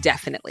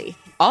 Definitely.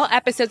 All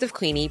episodes of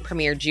Queenie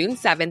premiere June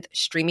 7th,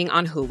 streaming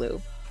on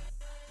Hulu.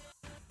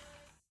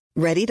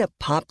 Ready to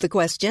pop the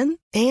question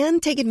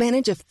and take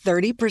advantage of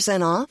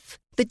 30% off?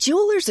 The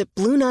jewelers at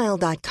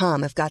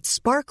BlueNile.com have got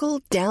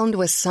sparkle down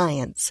to a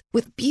science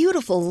with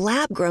beautiful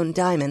lab-grown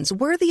diamonds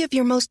worthy of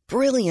your most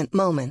brilliant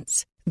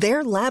moments.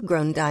 Their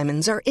lab-grown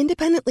diamonds are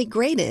independently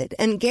graded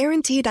and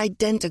guaranteed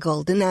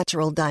identical to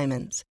natural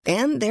diamonds.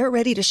 And they're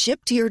ready to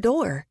ship to your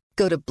door.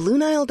 Go to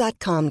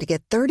BlueNile.com to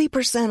get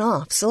 30%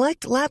 off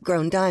select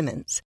lab-grown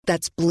diamonds.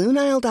 That's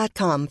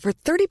BlueNile.com for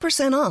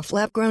 30% off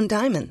lab-grown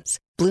diamonds.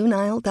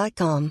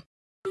 BlueNile.com.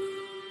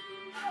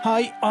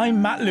 Hi,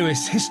 I'm Matt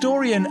Lewis,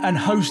 historian and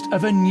host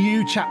of a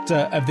new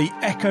chapter of the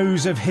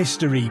Echoes of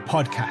History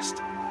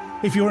podcast.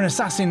 If you're an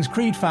Assassin's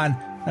Creed fan,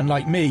 and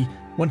like me,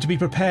 want to be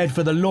prepared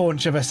for the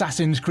launch of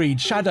Assassin's Creed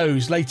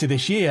Shadows later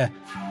this year,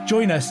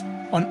 join us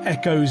on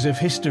Echoes of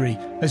History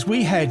as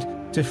we head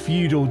to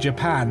feudal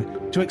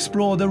Japan to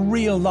explore the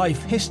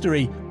real-life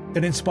history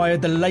that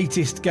inspired the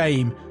latest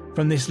game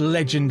from this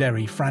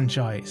legendary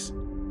franchise.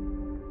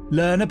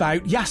 Learn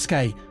about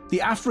Yasuke,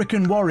 the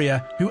African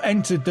warrior who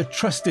entered the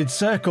trusted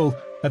circle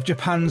of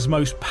Japan's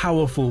most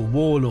powerful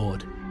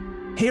warlord.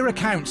 Hear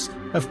accounts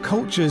of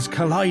cultures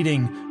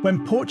colliding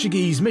when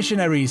Portuguese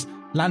missionaries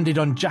landed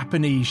on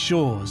Japanese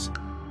shores,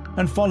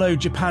 and follow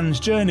Japan's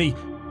journey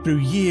through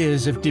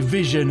years of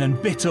division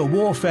and bitter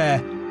warfare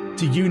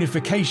to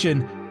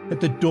unification at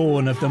the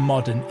dawn of the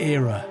modern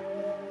era.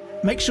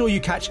 Make sure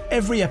you catch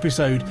every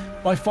episode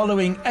by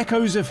following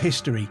Echoes of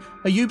History,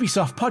 a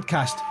Ubisoft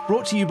podcast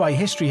brought to you by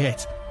History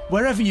Hit,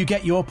 wherever you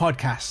get your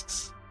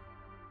podcasts.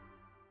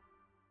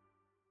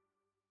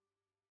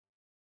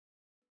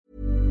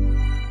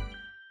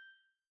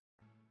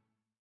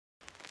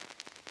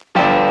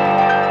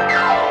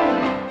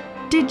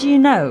 Did you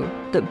know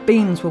that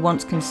beans were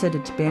once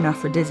considered to be an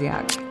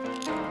aphrodisiac?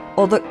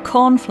 Or that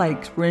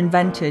cornflakes were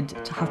invented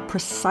to have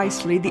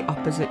precisely the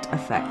opposite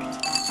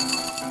effect?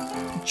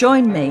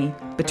 Join me,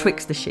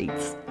 Betwixt the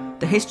Sheets,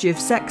 the history of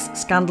sex,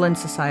 scandal and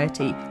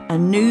society, a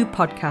new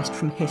podcast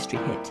from History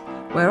Hit,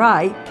 where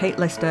I, Kate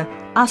Lister,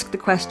 ask the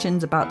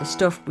questions about the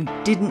stuff we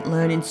didn't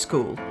learn in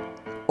school,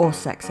 or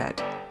sex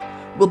ed.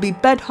 We'll be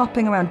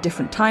bed-hopping around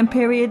different time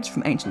periods,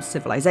 from ancient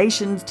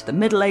civilizations to the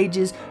Middle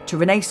Ages to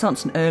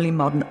Renaissance and early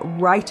modern,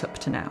 right up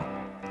to now.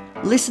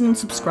 Listen and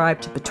subscribe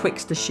to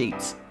Betwixt the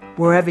Sheets,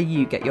 wherever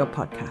you get your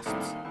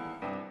podcasts.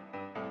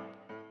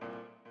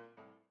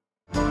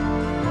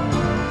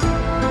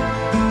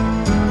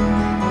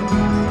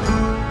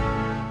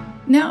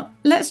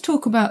 Let's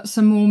talk about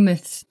some more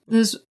myths.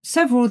 There's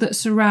several that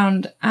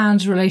surround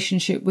Anne's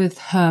relationship with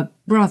her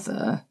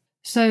brother.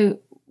 So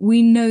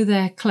we know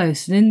they're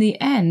close. And in the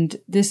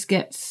end, this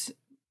gets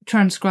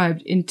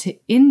transcribed into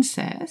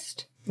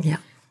incest. Yeah.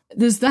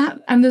 There's that.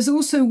 And there's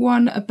also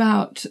one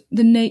about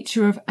the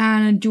nature of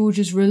Anne and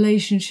George's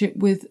relationship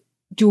with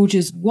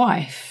George's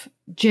wife,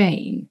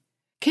 Jane.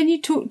 Can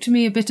you talk to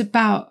me a bit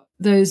about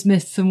those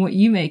myths and what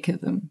you make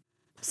of them?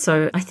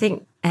 So I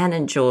think Anne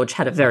and George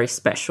had a very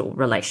special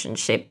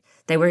relationship.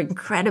 They were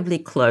incredibly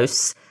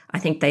close. I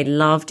think they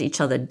loved each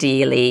other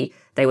dearly.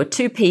 They were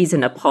two peas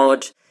in a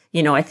pod.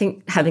 You know, I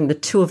think having the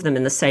two of them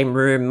in the same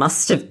room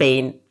must have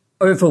been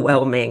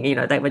overwhelming. You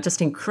know, they were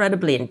just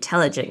incredibly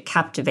intelligent,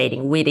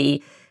 captivating,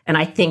 witty. And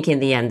I think in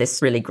the end,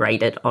 this really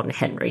grated on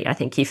Henry. I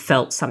think he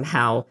felt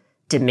somehow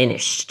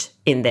diminished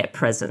in their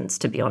presence,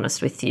 to be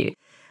honest with you.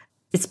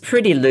 It's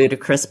pretty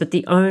ludicrous, but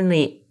the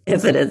only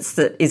evidence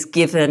that is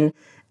given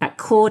at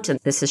court, and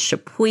this is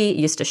Chapuis,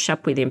 Eustace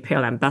Chapuis, the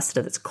imperial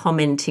ambassador, that's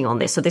commenting on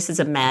this. So this is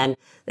a man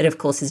that, of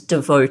course, is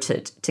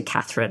devoted to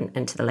Catherine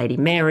and to the Lady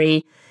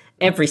Mary.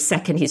 Every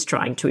second he's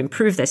trying to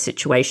improve their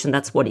situation.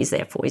 That's what he's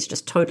there for. He's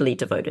just totally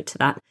devoted to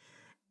that.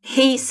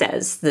 He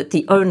says that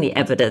the only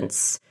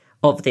evidence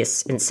of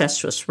this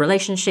incestuous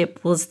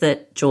relationship was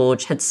that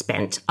George had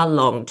spent a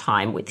long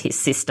time with his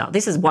sister.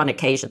 This is one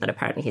occasion that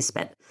apparently he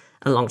spent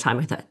a long time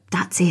with her.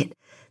 That's it.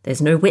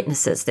 There's no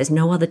witnesses. There's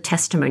no other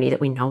testimony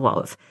that we know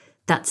of.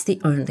 That's the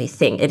only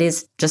thing. It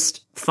is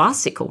just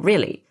farcical,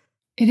 really.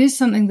 It is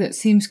something that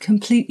seems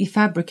completely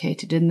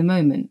fabricated in the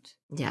moment.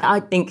 Yeah,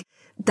 I think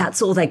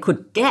that's all they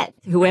could get,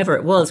 whoever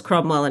it was,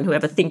 Cromwell and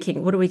whoever,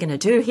 thinking, what are we going to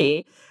do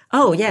here?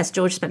 Oh, yes,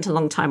 George spent a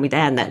long time with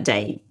Anne that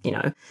day, you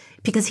know,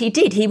 because he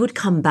did. He would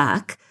come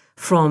back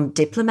from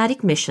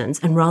diplomatic missions,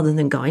 and rather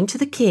than going to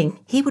the king,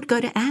 he would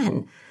go to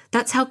Anne.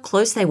 That's how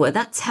close they were.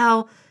 That's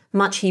how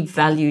much he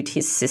valued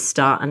his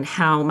sister and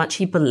how much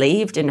he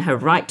believed in her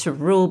right to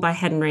rule by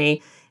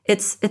Henry.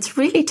 It's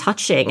really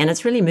touching and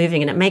it's really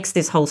moving, and it makes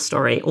this whole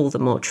story all the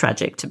more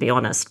tragic, to be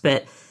honest.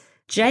 But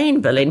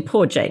Jane Boleyn,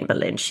 poor Jane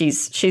Boleyn,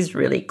 she's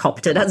really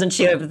copped it, hasn't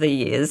she, over the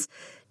years?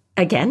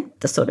 Again,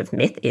 the sort of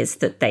myth is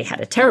that they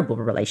had a terrible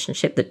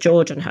relationship, that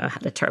George and her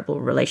had a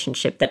terrible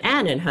relationship, that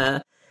Anne and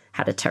her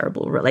had a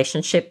terrible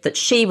relationship, that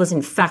she was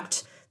in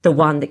fact the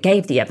one that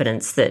gave the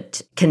evidence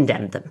that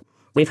condemned them.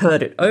 We've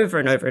heard it over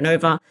and over and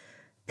over.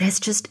 There's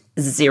just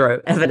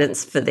zero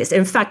evidence for this.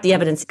 In fact, the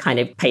evidence kind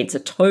of paints a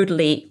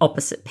totally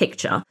opposite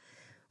picture.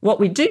 What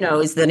we do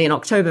know is that in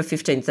October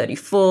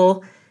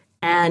 1534,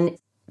 Anne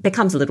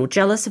becomes a little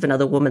jealous of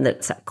another woman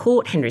that's at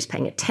court. Henry's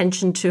paying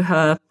attention to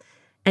her,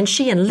 and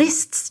she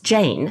enlists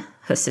Jane,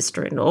 her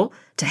sister-in-law,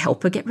 to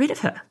help her get rid of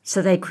her.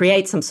 So they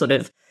create some sort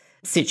of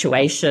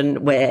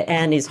situation where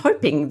Anne is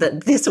hoping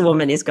that this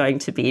woman is going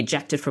to be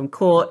ejected from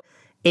court.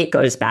 It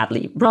goes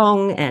badly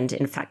wrong, and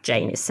in fact,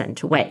 Jane is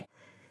sent away.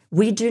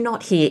 We do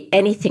not hear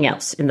anything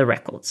else in the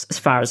records, as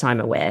far as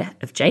I'm aware,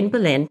 of Jane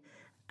Boleyn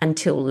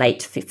until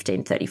late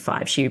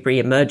 1535. She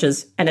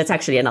reemerges, and it's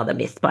actually another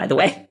myth, by the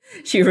way.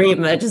 She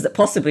reemerges that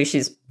possibly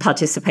she's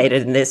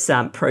participated in this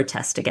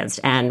protest against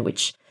Anne,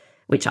 which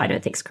I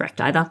don't think is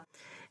correct either.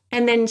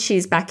 And then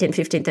she's back in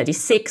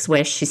 1536,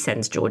 where she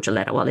sends George a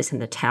letter while he's in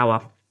the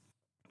Tower.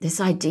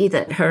 This idea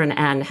that her and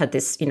Anne had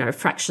this,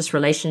 fractious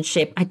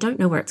relationship, I don't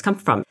know where it's come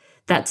from.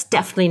 That's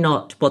definitely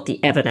not what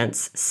the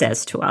evidence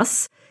says to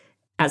us.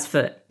 As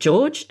for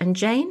George and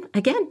Jane,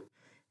 again,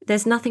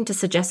 there's nothing to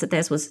suggest that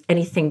theirs was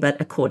anything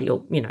but a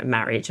cordial,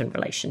 marriage and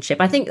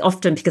relationship. I think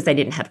often because they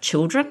didn't have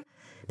children,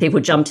 people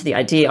jump to the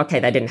idea,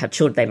 okay, they didn't have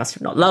children, they must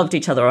have not loved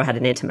each other or had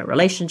an intimate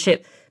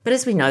relationship. But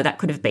as we know, that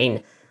could have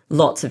been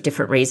lots of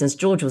different reasons.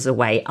 George was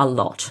away a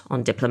lot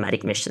on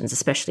diplomatic missions,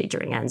 especially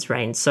during Anne's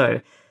reign.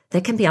 So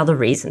there can be other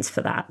reasons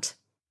for that.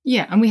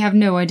 Yeah, and we have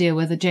no idea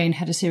whether Jane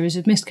had a series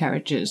of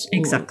miscarriages.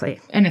 Exactly.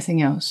 Or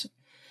anything else.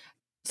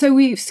 So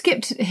we've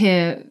skipped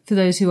here, for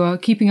those who are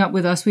keeping up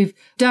with us, we've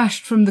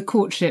dashed from the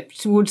courtship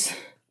towards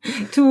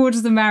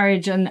the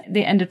marriage and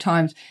the end of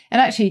times.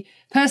 And actually,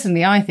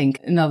 personally, I think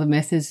another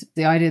myth is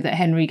the idea that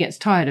Henry gets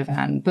tired of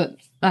Anne, but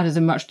that is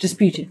a much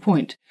disputed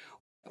point.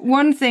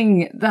 One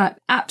thing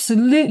that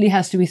absolutely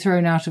has to be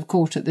thrown out of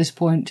court at this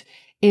point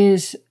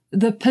is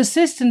the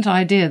persistent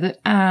idea that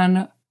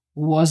Anne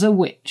was a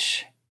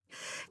witch.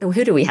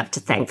 Who do we have to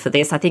thank for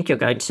this? I think you're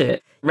going to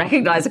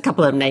recognise a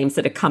couple of names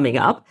that are coming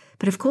up.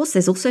 But of course,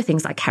 there's also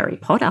things like Harry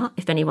Potter,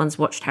 if anyone's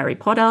watched Harry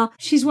Potter.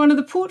 She's one of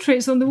the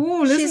portraits on the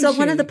wall, isn't she? She's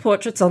one of the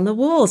portraits on the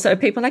wall. So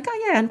people are like,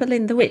 oh yeah, Anne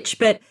Boleyn the witch.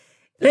 But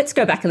let's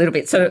go back a little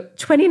bit. So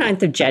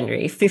 29th of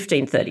January,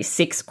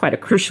 1536, quite a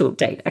crucial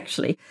date,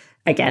 actually.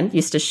 Again,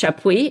 Eustace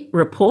Chapuis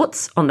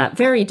reports on that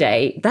very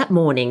day, that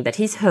morning, that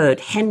he's heard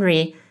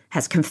Henry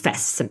has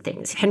confessed some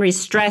things. Henry's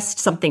stressed,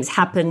 something's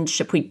happened.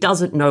 Chapuis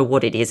doesn't know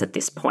what it is at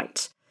this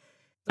point.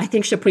 I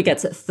think Chapuis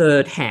gets it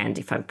third hand,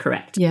 if I'm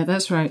correct. Yeah,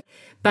 that's right.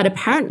 But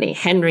apparently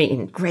Henry,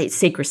 in great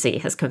secrecy,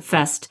 has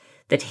confessed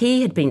that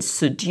he had been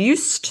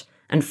seduced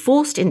and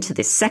forced into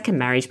this second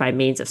marriage by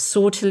means of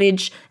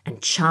sortilege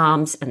and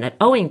charms, and that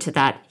owing to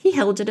that, he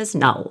held it as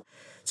null.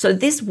 So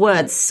this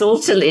word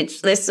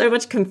sortilege, there's so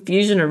much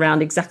confusion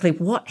around exactly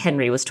what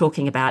Henry was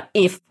talking about,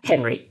 if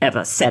Henry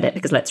ever said it,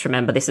 because let's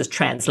remember this is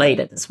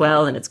translated as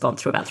well, and it's gone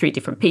through about 3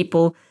 different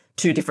people,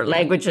 2 different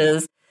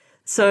languages.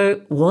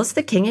 So was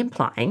the king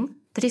implying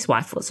that his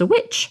wife was a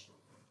witch?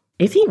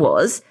 If he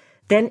was,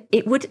 then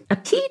it would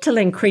appear to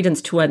lend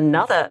credence to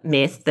another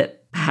myth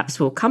that perhaps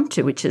we'll come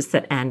to, which is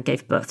that Anne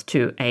gave birth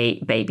to a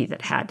baby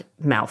that had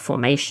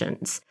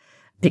malformations.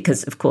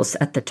 Because, of course,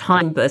 at the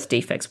time, birth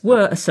defects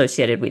were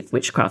associated with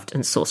witchcraft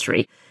and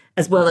sorcery,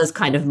 as well as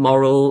kind of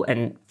moral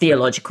and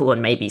theological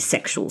and maybe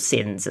sexual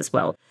sins as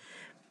well.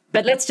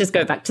 But let's just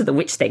go back to the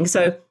witch thing.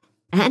 So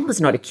Anne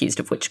was not accused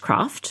of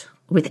witchcraft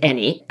with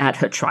any at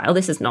her trial.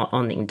 This is not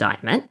on the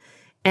indictment.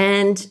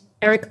 And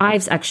Eric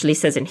Ives actually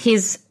says in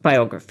his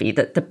biography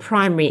that the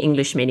primary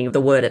English meaning of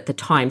the word at the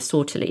time,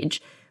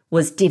 sortilege,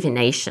 was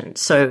divination.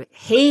 So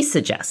he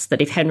suggests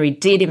that if Henry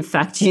did in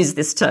fact use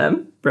this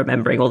term,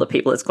 remembering all the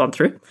people it's gone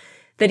through,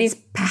 that he's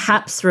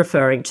perhaps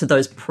referring to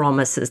those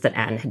promises that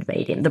Anne had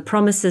made him, the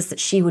promises that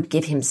she would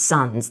give him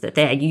sons, that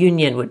their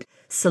union would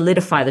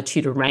solidify the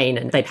Tudor reign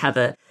and they'd have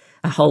a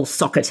whole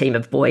soccer team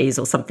of boys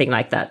or something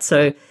like that.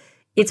 So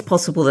it's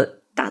possible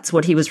that that's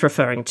what he was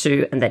referring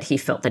to, and that he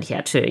felt that he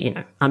had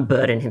to,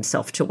 unburden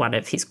himself to one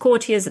of his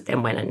courtiers that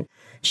then went and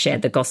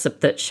shared the gossip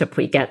that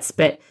Chapuis gets.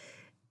 But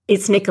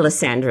it's Nicholas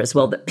Sander as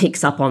well that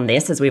picks up on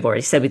this, as we've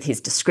already said, with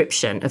his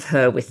description of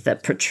her with the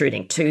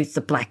protruding tooth,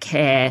 the black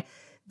hair,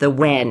 the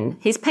wen.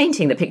 He's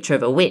painting the picture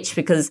of a witch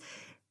because,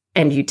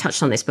 and you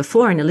touched on this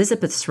before, in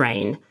Elizabeth's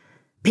reign,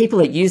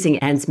 people are using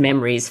Anne's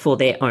memories for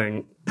their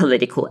own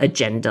political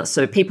agenda.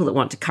 So people that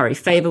want to curry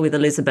favour with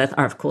Elizabeth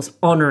are, of course,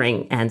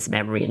 honouring Anne's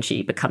memory, and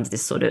she becomes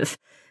this sort of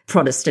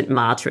Protestant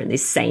martyr and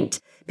this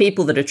saint.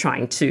 People that are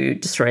trying to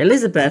destroy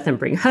Elizabeth and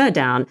bring her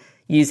down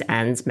use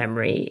Anne's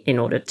memory in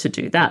order to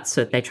do that.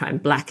 So they try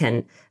and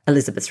blacken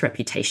Elizabeth's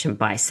reputation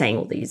by saying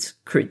all these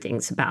crude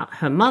things about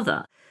her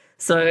mother.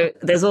 So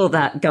there's all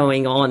that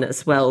going on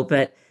as well.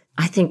 But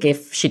I think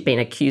if she'd been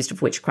accused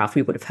of witchcraft,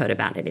 we would have heard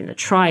about it in the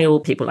trial.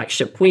 People like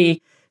Chapuis,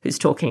 who's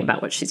talking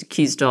about what she's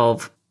accused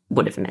of,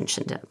 would have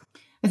mentioned it.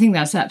 I think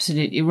that's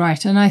absolutely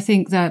right. And I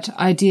think that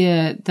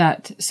idea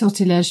that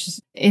sortilege,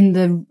 in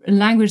the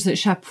language that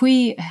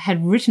Chapuis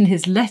had written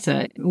his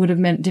letter, would have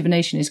meant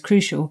divination is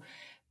crucial.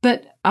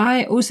 But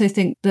I also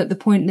think that the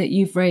point that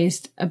you've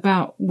raised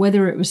about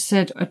whether it was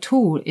said at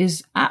all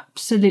is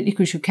absolutely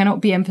crucial,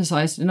 cannot be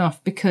emphasized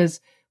enough, because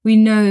we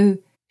know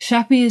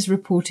Chapuis is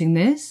reporting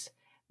this,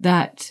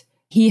 that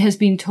he has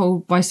been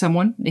told by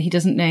someone that he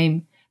doesn't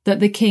name, that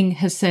the king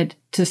has said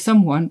to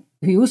someone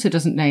who also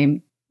doesn't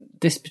name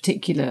this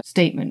particular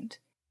statement.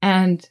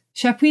 And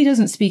Chapuis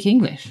doesn't speak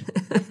English.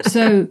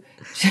 So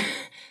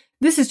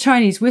this is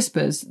Chinese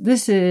whispers.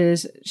 This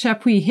is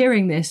Chapuis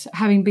hearing this,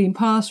 having been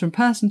passed from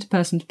person to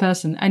person to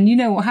person. And you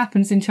know what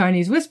happens in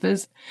Chinese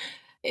whispers?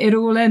 It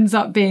all ends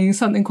up being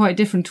something quite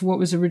different to what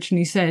was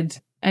originally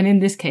said. And in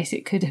this case,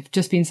 it could have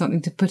just been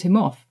something to put him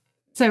off.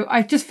 So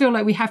I just feel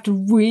like we have to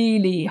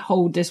really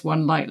hold this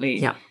one lightly.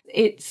 Yeah.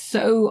 It's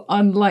so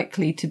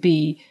unlikely to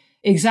be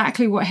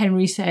exactly what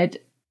Henry said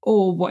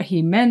or what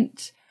he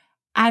meant.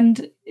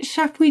 And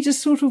Chapuis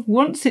just sort of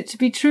wants it to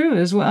be true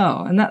as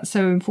well. And that's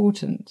so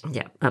important.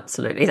 Yeah,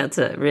 absolutely. That's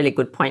a really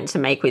good point to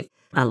make with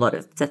a lot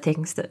of the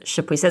things that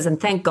Chapuis says. And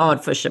thank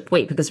God for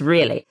Chapuis, because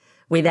really,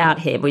 without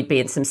him, we'd be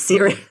in some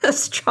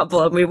serious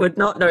trouble and we would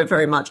not know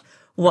very much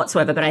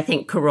whatsoever. But I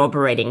think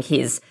corroborating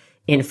his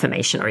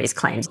information or his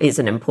claims is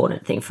an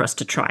important thing for us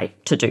to try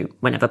to do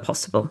whenever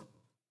possible.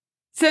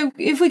 So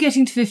if we're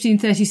getting to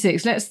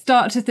 1536, let's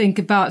start to think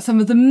about some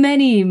of the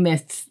many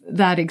myths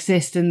that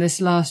exist in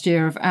this last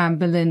year of Anne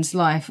Boleyn's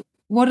life.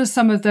 What are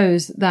some of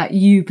those that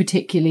you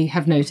particularly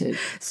have noted?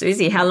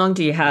 Susie, how long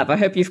do you have? I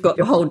hope you've got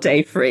your whole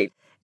day free.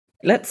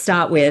 Let's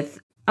start with,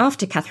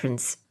 after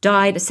Catherine's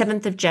died,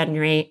 7th of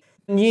January,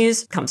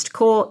 news comes to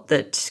court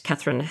that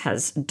Catherine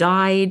has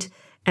died,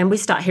 and we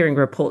start hearing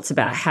reports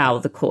about how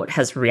the court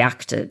has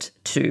reacted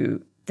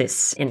to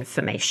this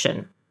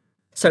information.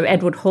 So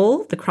Edward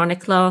Hall, the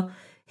chronicler,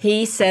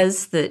 he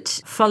says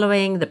that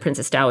following the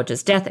Princess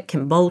Dowager's death at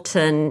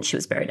Kimbolton, she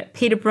was buried at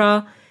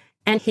Peterborough,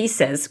 and he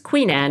says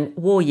Queen Anne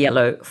wore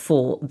yellow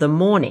for the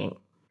mourning.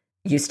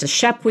 Eustace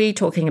Chapuis,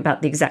 talking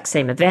about the exact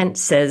same event,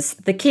 says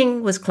the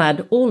king was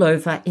clad all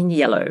over in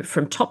yellow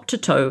from top to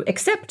toe,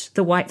 except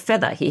the white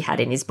feather he had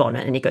in his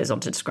bonnet. And he goes on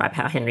to describe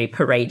how Henry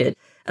paraded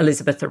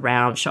Elizabeth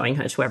around, showing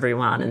her to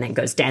everyone, and then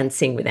goes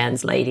dancing with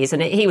Anne's ladies.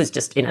 And he was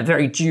just in a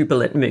very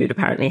jubilant mood,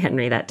 apparently,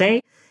 Henry, that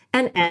day.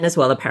 And Anne as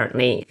well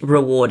apparently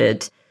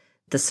rewarded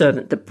the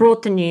servant that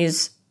brought the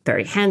news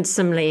very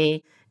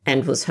handsomely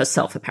and was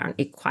herself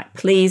apparently quite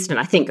pleased. And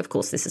I think, of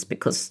course, this is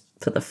because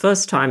for the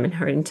first time in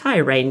her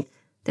entire reign,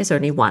 there's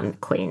only one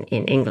queen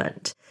in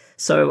England.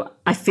 So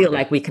I feel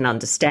like we can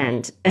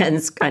understand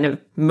Anne's kind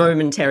of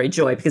momentary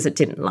joy, because it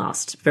didn't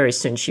last. Very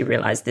soon she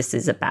realized this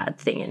is a bad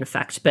thing, in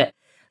fact. But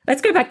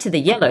let's go back to the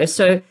yellow.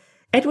 So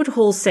Edward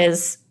Hall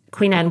says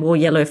Queen Anne wore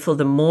yellow for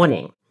the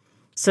mourning.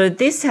 So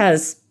this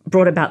has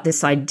brought about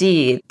this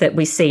idea that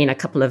we see in a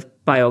couple of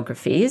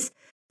biographies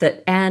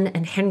that Anne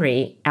and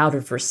Henry, out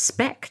of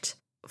respect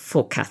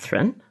for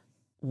Catherine,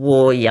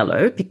 wore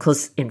yellow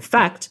because, in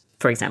fact,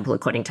 for example,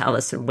 according to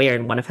Alison Weir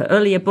in one of her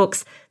earlier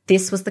books,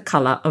 this was the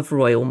colour of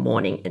royal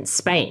mourning in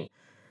Spain.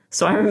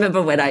 So I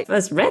remember when I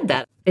first read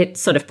that, it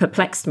sort of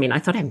perplexed me, and I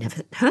thought I've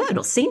never heard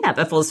or seen that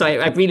before. So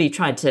I really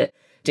tried to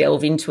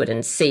delve into it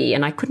and see,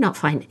 and I could not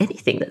find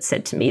anything that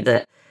said to me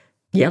that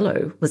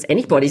yellow was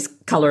anybody's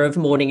colour of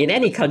mourning in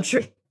any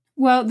country.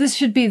 Well, this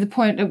should be the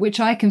point at which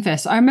I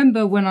confess. I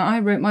remember when I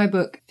wrote my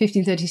book,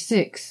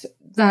 1536,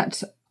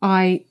 that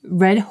I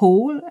read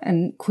Hall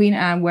and Queen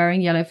Anne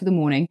wearing yellow for the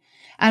mourning.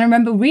 And I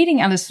remember reading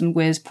Alison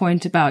Weir's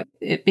point about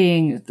it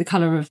being the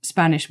colour of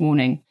Spanish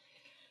mourning.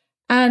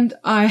 And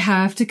I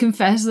have to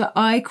confess that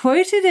I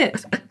quoted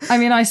it. I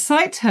mean, I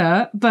cite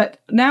her, but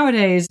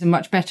nowadays I'm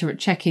much better at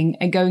checking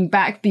and going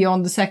back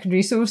beyond the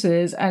secondary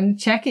sources and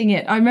checking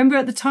it. I remember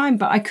at the time,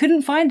 but I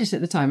couldn't find it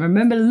at the time. I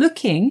remember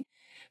looking,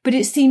 but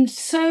it seemed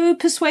so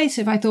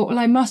persuasive. I thought, well,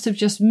 I must have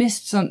just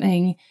missed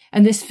something.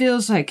 And this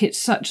feels like it's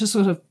such a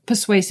sort of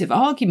persuasive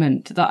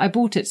argument that I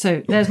bought it.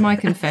 So there's my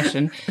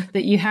confession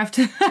that you have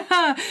to,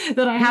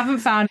 that I haven't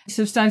found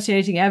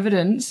substantiating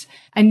evidence.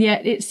 And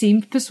yet it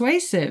seemed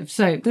persuasive.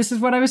 So this is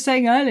what I was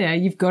saying earlier.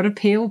 You've got to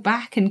peel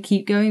back and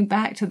keep going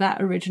back to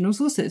that original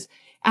sources.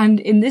 And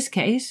in this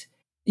case,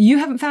 you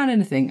haven't found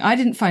anything. I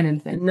didn't find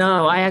anything.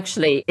 No, I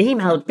actually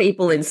emailed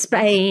people in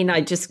Spain. I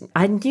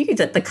knew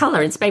that the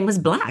colour in Spain was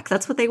black.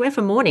 That's what they wear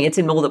for mourning. It's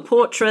in all the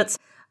portraits.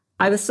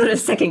 I was sort of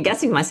second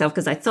guessing myself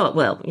because I thought,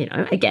 well,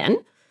 again,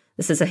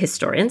 this is a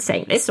historian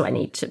saying this, so I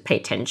need to pay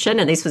attention.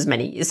 And this was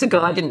many years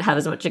ago. I didn't have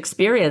as much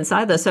experience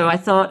either. So I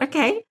thought,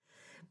 okay.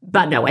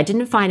 But no, I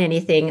didn't find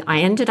anything. I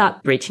ended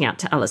up reaching out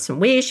to Alison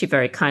Weir. She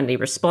very kindly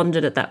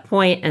responded at that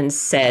point and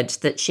said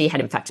that she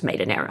had in fact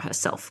made an error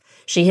herself.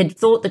 She had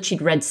thought that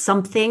she'd read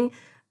something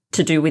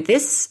to do with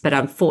this, but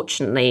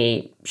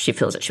unfortunately she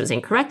feels that she was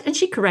incorrect and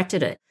she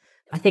corrected it.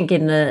 I think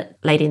in the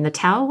Lady in the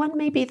Tower one,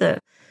 maybe the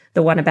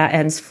one about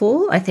Anne's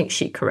fall, I think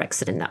she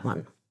corrects it in that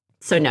one.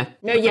 So no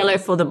yellow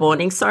for the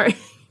mourning, sorry.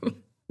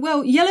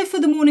 Well, yellow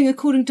for the mourning,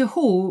 according to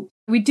Hall,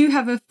 we do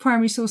have a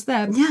primary source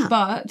there,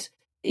 but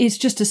it's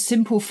just a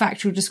simple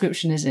factual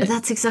description, isn't it?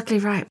 That's exactly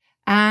right.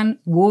 Anne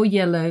wore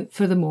yellow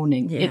for the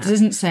mourning. Yeah. It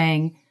isn't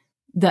saying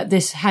that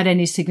this had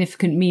any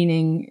significant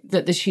meaning,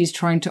 that she's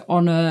trying to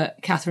honour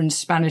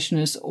Catherine's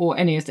Spanishness or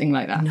anything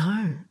like that.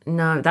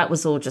 No, that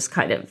was all just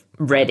kind of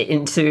read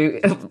into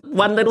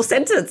one little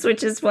sentence,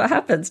 which is what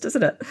happens,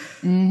 doesn't it?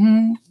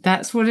 Mm-hmm.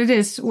 That's what it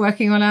is,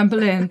 working on Anne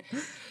Boleyn.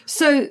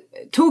 So,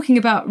 talking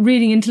about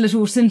reading into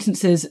little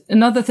sentences,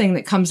 another thing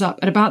that comes up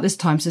at about this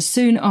time, so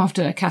soon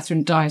after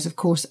Catherine dies, of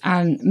course,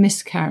 Anne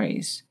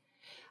miscarries.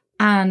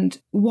 And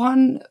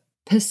one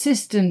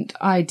persistent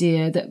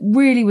idea that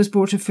really was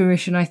brought to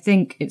fruition, I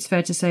think it's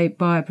fair to say,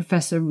 by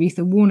Professor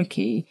Retha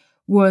Warneke,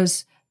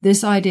 was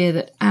this idea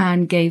that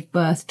Anne gave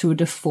birth to a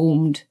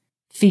deformed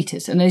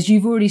fetus. And as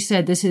you've already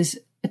said, this is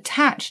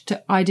attached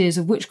to ideas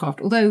of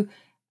witchcraft, although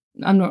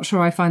I'm not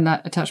sure I find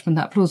that attachment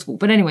that plausible.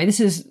 But anyway,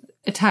 this is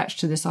attached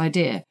to this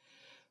idea.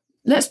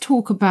 Let's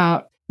talk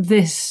about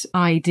this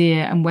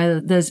idea and whether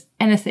there's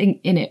anything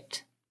in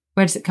it.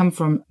 Where does it come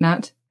from,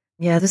 Nat?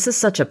 Yeah, this is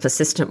such a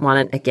persistent one.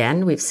 And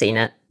again, we've seen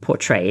it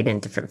portrayed in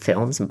different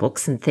films and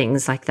books and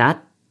things like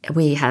that.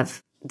 We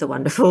have the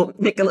wonderful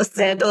Nicholas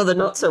Sander, or the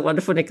not so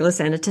wonderful Nicholas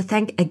Sander, to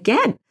thank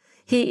again.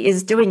 He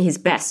is doing his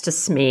best to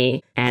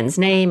smear Anne's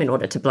name in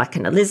order to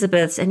blacken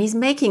Elizabeth's, and he's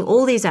making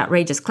all these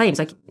outrageous claims.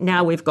 Like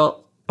now we've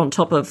got on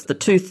top of the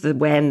tooth, the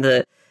wen,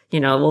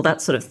 all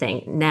that sort of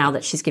thing. Now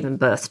that she's given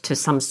birth to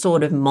some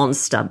sort of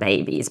monster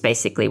baby is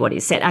basically what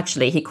he said.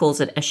 Actually, he calls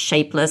it a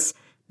shapeless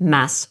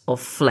mass of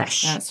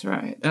flesh. That's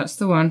right. That's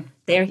the one.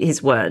 They're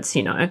his words,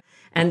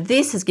 And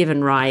this has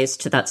given rise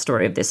to that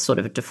story of this sort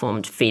of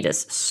deformed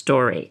fetus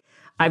story.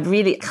 I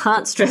really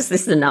can't stress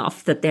this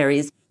enough, that there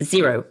is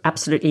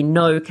absolutely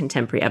no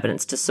contemporary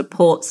evidence to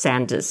support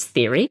Sanders'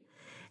 theory.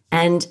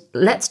 And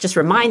let's just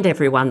remind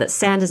everyone that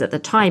Sanders at the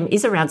time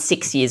is around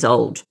 6 years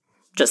old,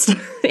 just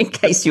in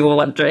case you were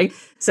wondering.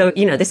 So,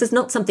 this is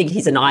not something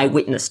he's an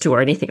eyewitness to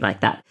or anything like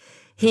that.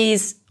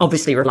 He's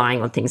obviously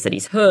relying on things that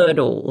he's heard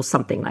or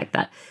something like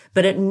that.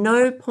 But at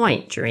no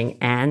point during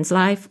Anne's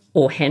life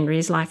or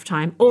Henry's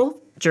lifetime or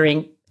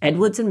during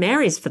Edward's and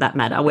Mary's, for that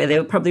matter, where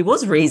there probably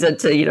was reason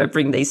to,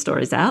 bring these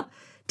stories out,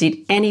 did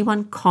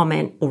anyone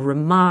comment or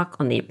remark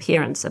on the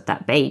appearance of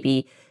that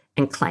baby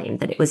and claim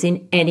that it was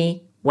in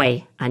any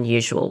way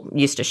unusual.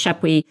 Eustace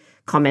Chapuis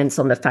comments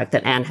on the fact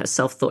that Anne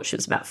herself thought she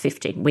was about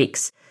 15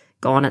 weeks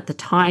gone at the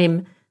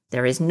time.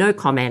 There is no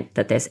comment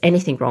that there's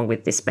anything wrong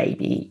with this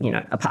baby,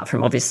 apart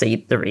from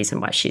obviously the reason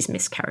why she's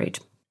miscarried.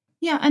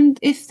 Yeah, and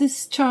if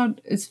this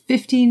child is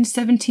 15,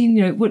 17,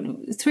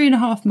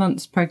 3.5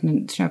 months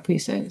pregnant,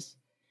 Chapuis says,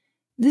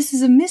 this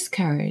is a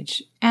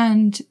miscarriage,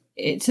 and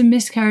it's a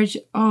miscarriage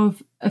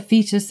of a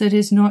fetus that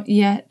is not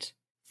yet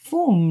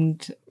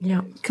formed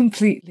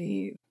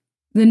completely.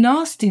 The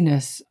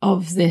nastiness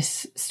of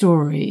this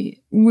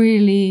story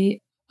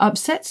really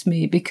upsets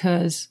me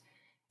because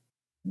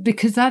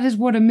that is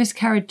what a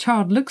miscarried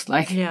child looks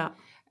like. Yeah.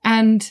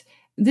 And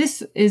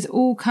this is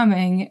all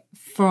coming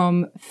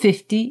from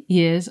 50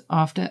 years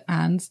after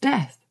Anne's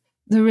death.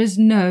 There is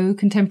no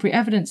contemporary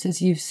evidence,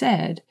 as you've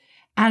said.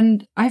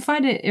 And I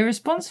find it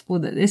irresponsible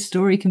that this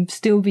story can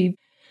still be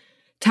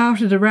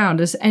touted around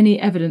as any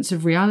evidence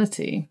of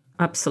reality.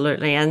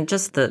 Absolutely. And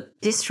just the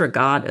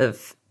disregard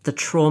of the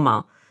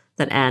trauma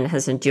that Anne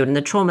has endured and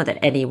the trauma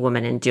that any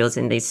woman endures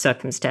in these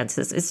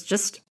circumstances is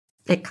just,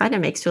 it kind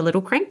of makes you a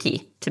little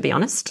cranky, to be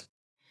honest.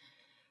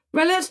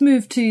 Well, let's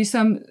move to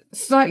some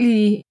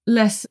slightly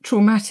less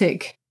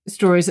traumatic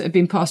stories that have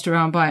been passed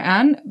around by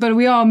Anne. But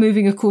we are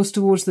moving, of course,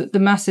 towards the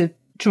massive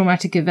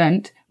traumatic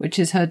event, which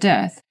is her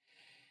death.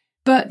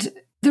 But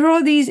there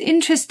are these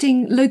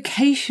interesting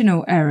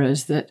locational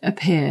errors that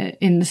appear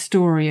in the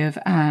story of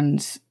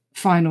Anne's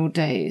final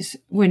days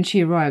when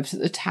she arrives at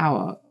the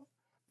Tower.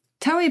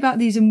 Tell me about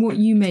these and what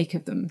you make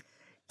of them.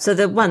 So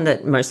the one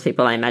that most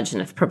people, I imagine,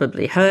 have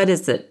probably heard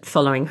is that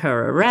following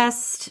her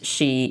arrest,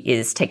 she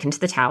is taken to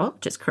the Tower,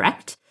 which is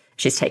correct.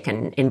 She's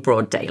taken in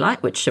broad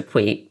daylight, which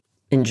Chapuis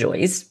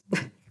enjoys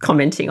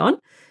commenting on.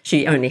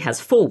 She only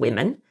has 4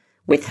 women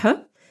with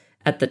her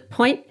at that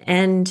point,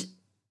 and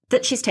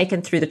that she's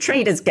taken through the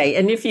Traders' Gate.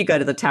 And if you go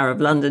to the Tower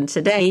of London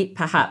today,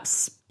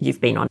 perhaps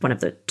you've been on one of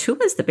the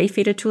tours, the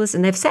Beefeater tours,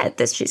 and they've said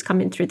that she's come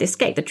in through this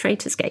gate, the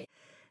Traitors' Gate.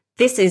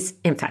 This is,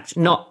 in fact,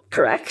 not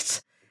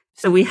correct.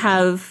 So we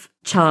have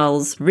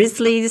Charles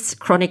Risley's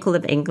Chronicle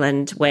of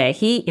England, where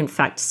he, in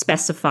fact,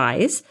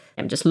 specifies,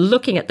 I'm just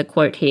looking at the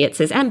quote here, it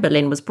says, Anne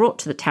Boleyn was brought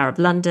to the Tower of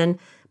London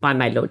by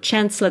my Lord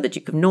Chancellor, the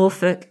Duke of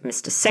Norfolk,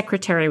 Mr.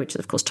 Secretary, which is,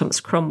 of course, Thomas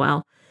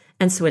Cromwell,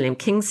 and Sir William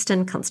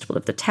Kingston, Constable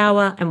of the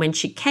Tower. And when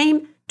she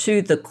came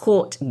to the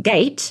court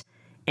gate,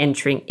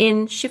 entering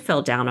in, she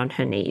fell down on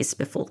her knees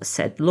before the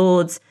said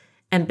lords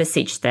and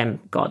beseeched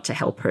them, God to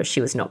help her, she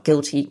was not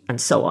guilty,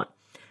 and so on.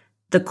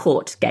 The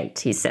court gate,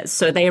 he says.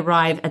 So they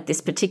arrive at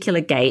this particular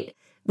gate,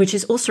 which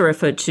is also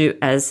referred to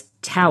as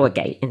Tower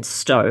Gate in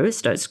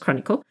Stowe's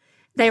Chronicle.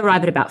 They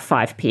arrive at about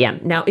 5 p.m.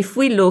 Now, if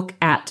we look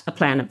at a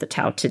plan of the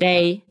Tower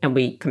today and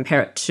we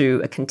compare it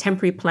to a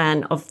contemporary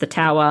plan of the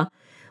Tower,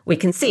 we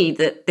can see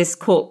that this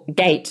court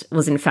gate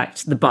was, in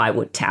fact, the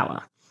Bywood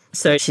Tower.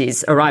 So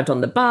she's arrived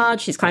on the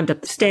barge, she's climbed up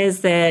the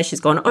stairs there,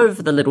 she's gone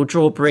over the little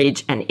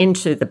drawbridge and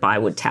into the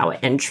Bywood Tower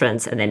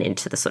entrance and then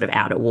into the sort of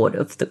outer ward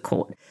of the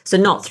court. So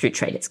not through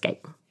Traitors' Gate.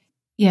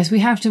 Yes, we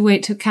have to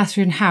wait till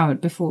Catherine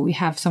Howard before we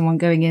have someone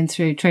going in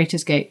through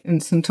Traitors' Gate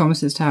and St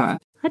Thomas's Tower.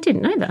 I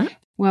didn't know that.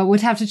 Well,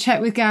 we'd have to check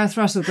with Gareth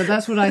Russell, but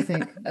that's what I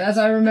think, as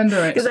I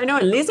remember it. Because I know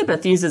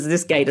Elizabeth uses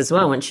this gate as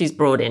well. When she's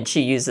brought in,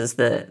 she uses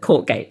the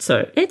court gate.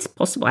 So it's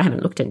possible. I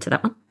haven't looked into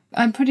that one.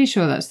 I'm pretty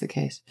sure that's the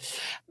case.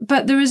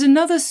 But there is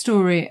another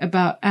story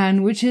about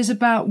Anne, which is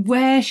about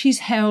where she's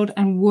held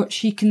and what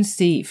she can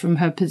see from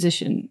her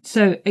position.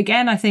 So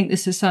again, I think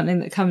this is something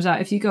that comes out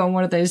if you go on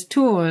one of those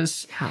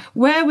tours.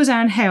 Where was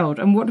Anne held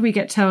and what do we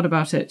get told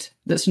about it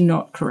that's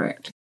not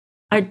correct?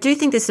 I do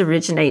think this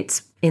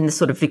originates in the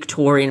sort of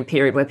Victorian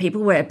period where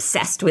people were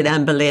obsessed with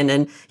Anne Boleyn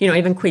and, you know,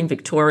 even Queen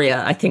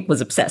Victoria, I think,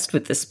 was obsessed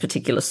with this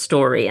particular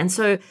story. And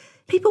so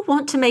people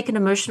want to make an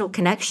emotional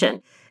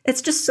connection.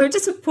 It's just so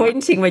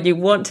disappointing when you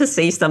want to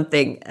see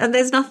something and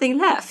there's nothing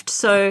left.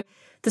 So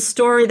the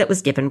story that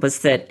was given was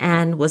that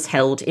Anne was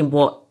held in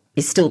what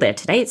is still there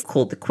today. It's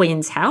called the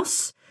Queen's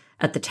House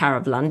at the Tower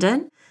of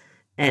London.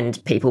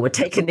 And people were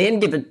taken in,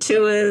 given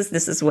tours.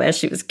 This is where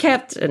she was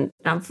kept. And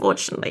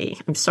unfortunately,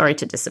 I'm sorry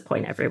to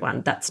disappoint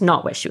everyone, that's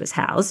not where she was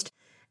housed.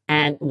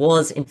 And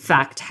was, in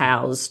fact,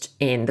 housed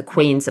in the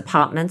Queen's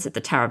apartments at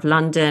the Tower of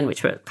London,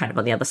 which were kind of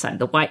on the other side of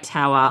the White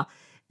Tower.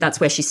 That's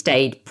where she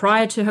stayed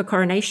prior to her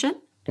coronation.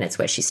 And it's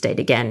where she stayed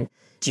again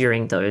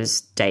during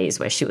those days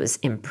where she was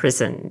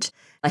imprisoned.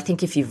 I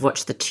think if you've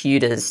watched The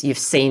Tudors, you've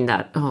seen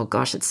that, oh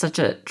gosh, it's such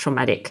a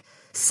traumatic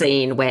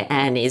scene where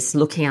Anne is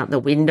looking out the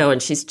window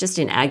and she's just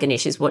in agony.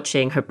 She's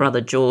watching her brother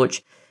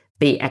George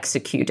be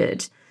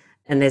executed.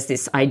 And there's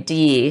this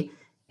idea,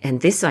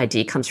 and this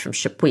idea comes from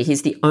Chapuis.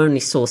 He's the only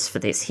source for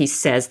this. He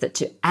says that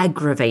to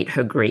aggravate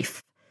her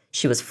grief,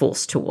 she was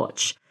forced to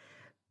watch.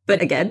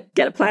 But again,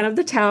 get a plan of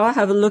the Tower,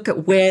 have a look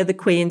at where the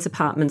Queen's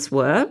apartments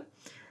were.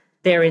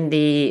 They're in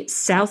the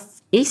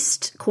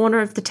southeast corner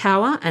of the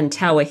Tower, and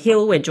Tower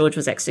Hill, where George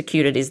was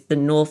executed, is the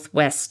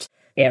northwest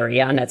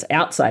area, and it's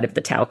outside of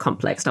the Tower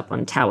complex, up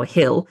on Tower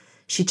Hill.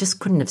 She just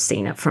couldn't have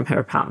seen it from her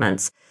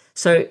apartments.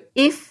 So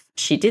if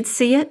she did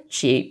see it,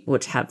 she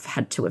would have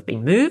had to have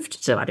been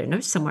moved to, I don't know,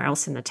 somewhere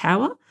else in the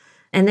Tower,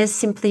 and there's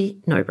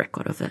simply no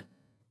record of it.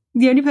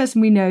 The only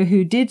person we know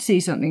who did see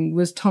something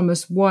was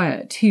Thomas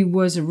Wyatt, who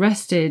was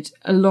arrested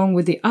along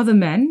with the other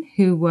men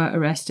who were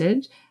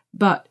arrested,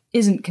 but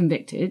isn't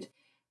convicted.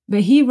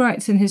 But he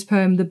writes in his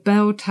poem, "The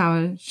bell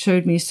tower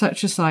showed me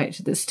such a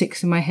sight that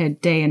sticks in my head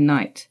day and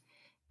night."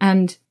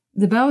 And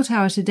the bell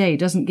tower today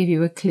doesn't give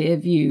you a clear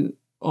view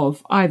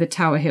of either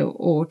Tower Hill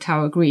or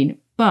Tower Green,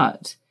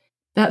 but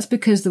that's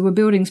because there were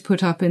buildings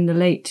put up in the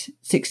late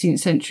 16th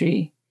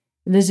century,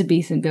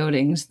 Elizabethan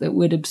buildings, that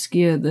would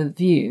obscure the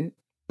view.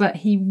 But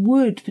he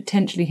would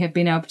potentially have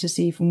been able to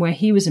see from where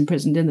he was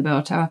imprisoned in the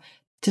bell tower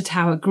to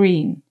Tower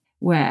Green,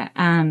 where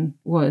Anne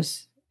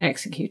was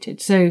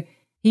executed. So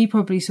he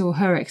probably saw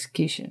her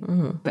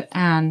execution. But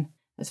Anne,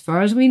 as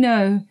far as we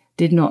know,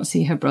 did not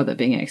see her brother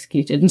being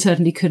executed, and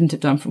certainly couldn't have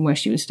done from where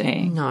she was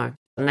staying. No,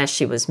 unless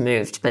she was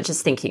moved. But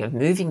just thinking of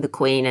moving the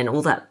Queen, and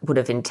all that would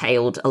have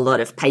entailed a lot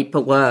of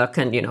paperwork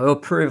and,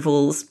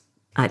 approvals.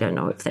 I don't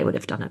know if they would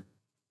have done it.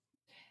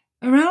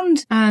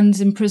 Around Anne's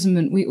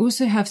imprisonment, we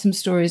also have some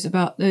stories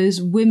about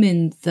those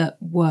women that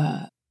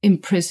were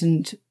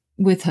imprisoned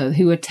with her,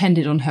 who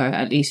attended on her,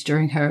 at least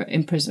during her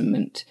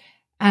imprisonment,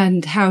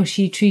 and how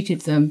she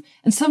treated them.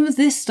 And some of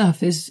this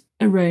stuff is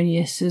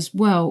erroneous as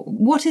well.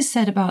 What is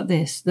said about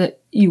this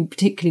that you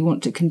particularly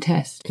want to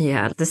contest?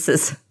 Yeah, this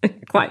is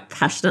quite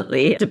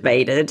passionately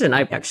debated. And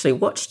I actually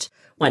watched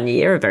one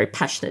year a very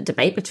passionate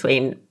debate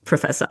between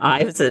Professor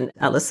Ives and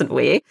Alison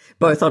Weir,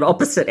 both on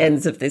opposite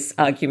ends of this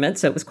argument.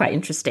 So it was quite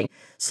interesting.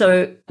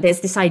 So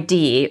there's this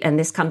idea, and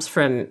this comes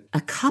from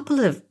a couple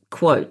of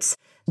quotes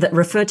that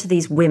refer to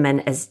these women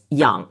as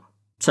young.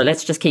 So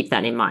let's just keep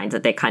that in mind,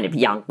 that they're kind of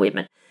young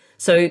women.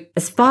 So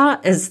as far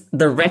as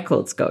the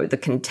records go, the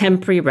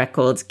contemporary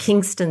records,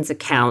 Kingston's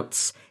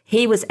accounts,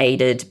 he was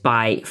aided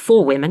by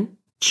 4 women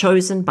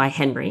chosen by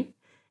Henry.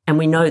 And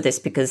we know this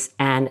because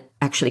Anne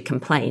actually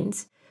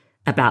complains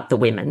about the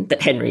women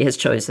that Henry has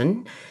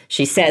chosen.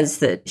 She says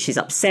that she's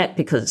upset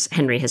because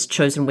Henry has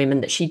chosen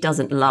women that she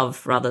doesn't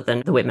love rather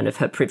than the women of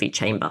her privy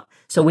chamber.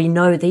 So we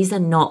know these are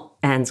not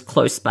Anne's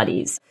close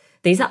buddies.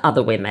 These are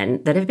other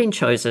women that have been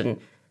chosen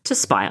to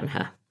spy on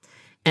her.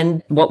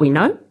 And what we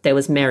know, there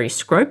was Mary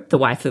Scrope, the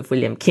wife of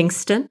William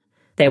Kingston.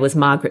 There was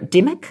Margaret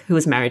Dimmock, who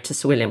was married to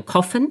Sir William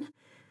Coffin,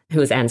 who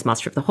was Anne's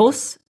Master of the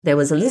Horse. There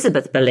was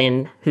Elizabeth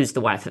Boleyn, who's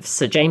the wife of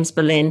Sir James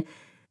Boleyn,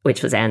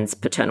 which was Anne's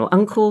paternal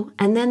uncle.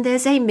 And then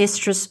there's a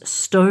Mistress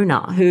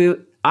Stoner,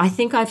 who I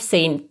think I've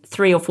seen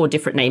 3 or 4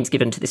 different names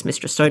given to this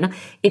Mistress Stoner.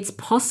 It's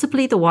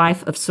possibly the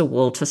wife of Sir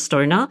Walter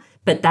Stoner,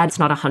 but that's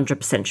not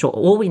 100% sure.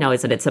 All we know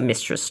is that it's a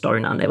Mistress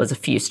Stoner, and there was a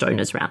few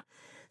Stoners around.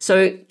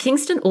 So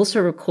Kingston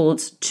also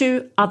records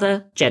 2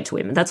 other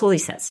gentlewomen, that's all he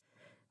says,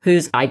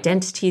 whose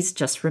identities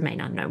just remain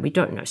unknown. We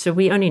don't know. So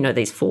we only know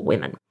these 4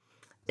 women.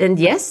 And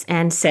yes,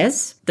 Anne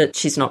says that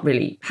she's not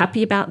really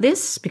happy about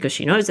this because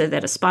she knows they're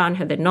there to spy on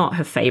her. They're not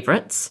her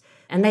favourites.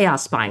 And they are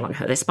spying on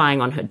her. They're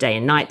spying on her day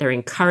and night. They're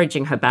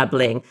encouraging her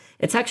babbling.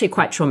 It's actually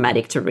quite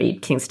traumatic to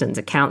read Kingston's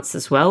accounts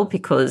as well,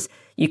 because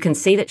you can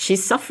see that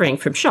she's suffering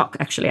from shock,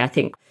 actually. I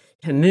think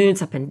her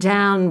mood's up and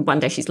down. One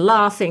day she's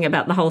laughing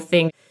about the whole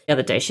thing. The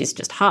other day she's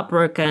just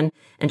heartbroken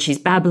and she's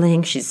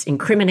babbling. She's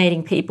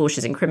incriminating people.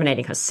 She's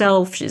incriminating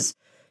herself.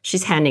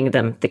 She's handing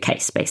them the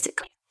case,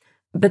 basically.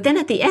 But then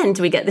at the end,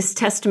 we get this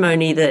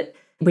testimony that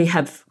we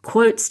have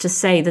quotes to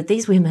say that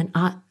these women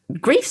are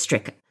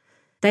grief-stricken.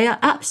 They are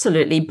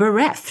absolutely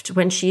bereft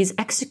when she's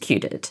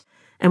executed.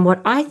 And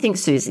what I think,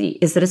 Susie,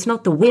 is that it's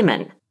not the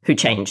women who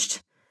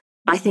changed.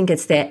 I think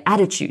it's their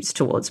attitudes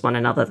towards one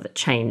another that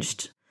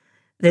changed.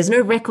 There's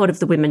no record of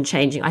the women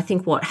changing. I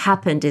think what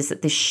happened is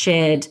that this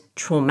shared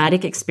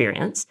traumatic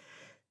experience,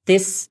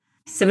 this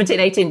 17,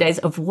 18 days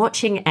of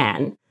watching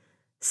Anne,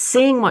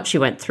 seeing what she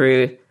went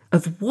through,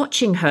 of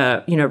watching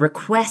her,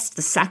 request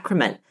the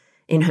sacrament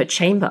in her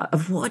chamber,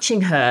 of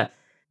watching her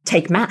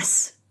take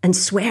mass and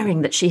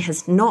swearing that she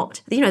has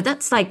not,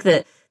 that's like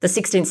the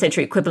 16th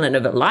century equivalent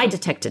of a lie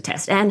detector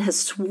test. Anne has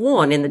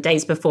sworn in the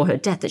days before her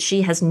death that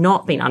she has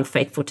not been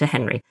unfaithful to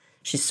Henry.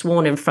 She's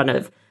sworn in front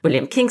of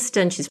William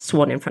Kingston. She's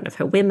sworn in front of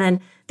her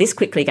women. This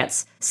quickly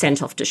gets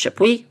sent off to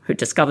Chapuis, who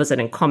discovers it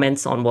and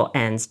comments on what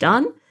Anne's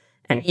done.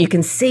 And you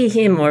can see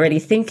him already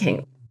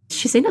thinking,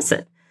 she's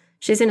innocent.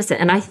 She's innocent.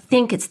 And I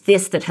think it's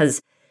this that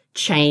has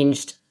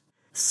changed,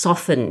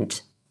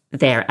 softened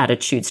their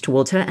attitudes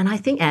towards her. And I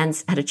think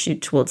Anne's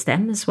attitude towards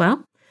them as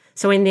well.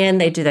 So in the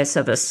end, they do their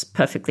service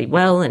perfectly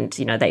well. And,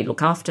 they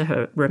look after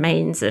her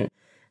remains and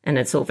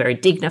it's all very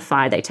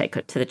dignified. They take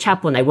her to the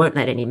chapel and they won't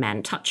let any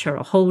man touch her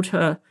or hold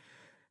her.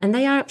 And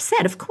they are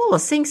upset, of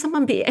course. Seeing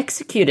someone be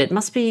executed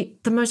must be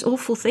the most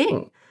awful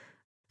thing.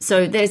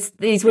 So there's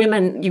these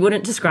women, you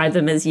wouldn't describe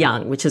them as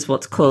young, which is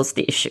what's caused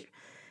the issue.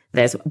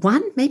 There's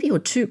 1, maybe, or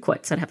 2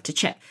 quotes, I'd have to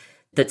check,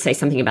 that say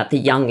something about the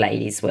young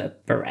ladies were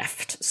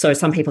bereft. So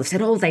some people have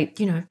said, they,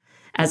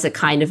 as a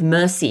kind of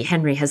mercy,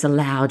 Henry has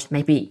allowed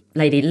maybe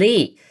Lady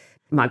Lee,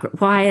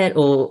 Margaret Wyatt,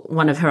 or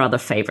one of her other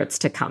favourites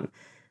to come.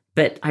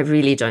 But I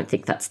really don't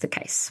think that's the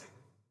case.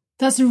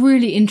 That's a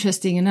really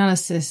interesting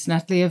analysis,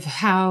 Natalie, of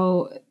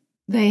how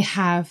they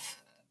have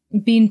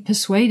been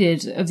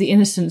persuaded of the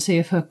innocency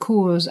of her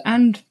cause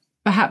and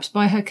perhaps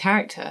by her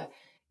character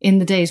in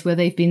the days where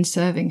they've been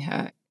serving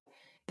her.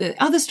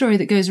 The other story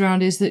that goes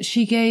around is that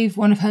she gave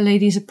one of her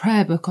ladies a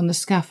prayer book on the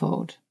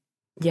scaffold.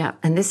 Yeah,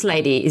 and this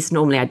lady is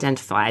normally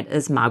identified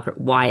as Margaret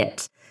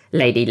Wyatt,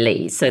 Lady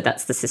Lee. So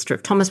that's the sister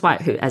of Thomas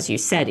Wyatt, who, as you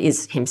said,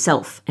 is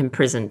himself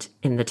imprisoned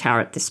in the Tower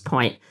at this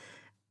point.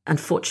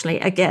 Unfortunately,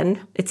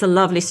 again, it's a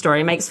lovely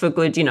story, makes for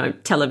good,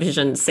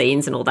 television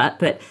scenes and all that,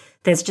 but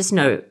there's just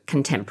no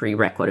contemporary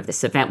record of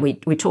this event.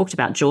 We talked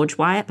about George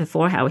Wyatt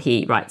before, how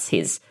he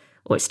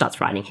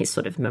starts writing his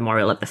sort of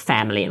memorial of the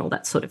family and all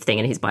that sort of thing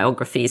in his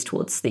biographies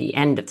towards the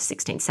end of the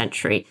 16th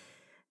century.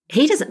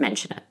 He doesn't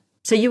mention it.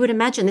 So you would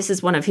imagine this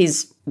is one of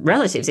his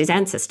relatives, his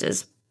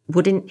ancestors.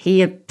 Wouldn't he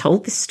have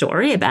told this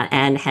story about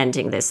Anne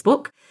handing this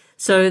book?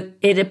 So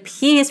it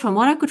appears, from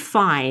what I could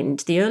find,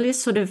 the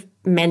earliest sort of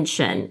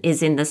mention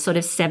is in the sort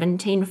of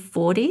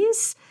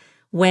 1740s,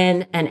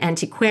 when an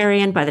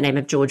antiquarian by the name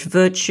of George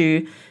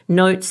Virtue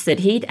notes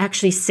that he'd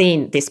actually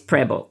seen this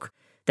prayer book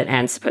that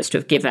Anne's supposed to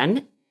have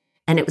given,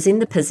 and it was in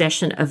the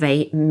possession of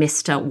a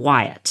Mr.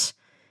 Wyatt.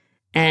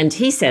 And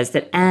he says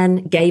that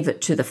Anne gave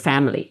it to the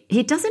family.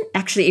 He doesn't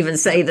actually even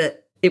say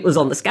that it was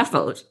on the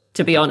scaffold,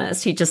 to be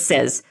honest. He just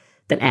says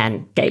that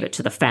Anne gave it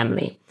to the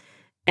family.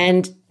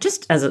 And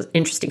just as an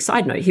interesting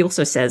side note, he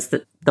also says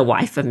that the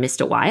wife of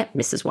Mr. Wyatt,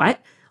 Mrs. Wyatt,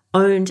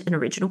 owned an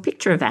original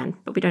picture of Anne,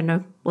 but we don't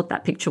know what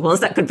that picture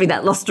was. That could be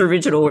that lost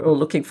original we're all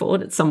looking for.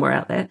 It's somewhere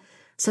out there.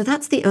 So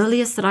that's the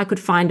earliest that I could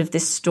find of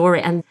this story.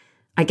 And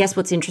I guess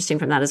what's interesting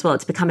from that as well,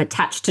 it's become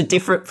attached to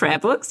different prayer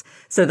books.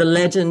 So the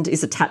legend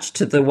is attached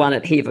to the one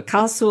at Hever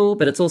Castle,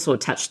 but it's also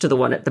attached to the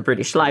one at the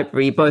British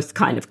Library. Both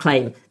kind of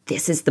claim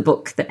this is the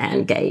book that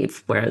Anne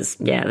gave, whereas,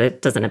 yeah, there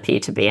doesn't appear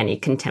to be any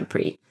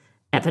contemporary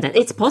evidence.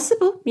 It's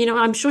possible,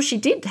 I'm sure she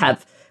did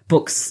have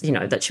books,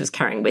 that she was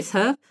carrying with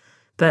her,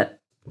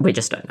 but we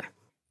just don't know.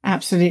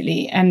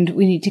 Absolutely. And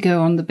we need to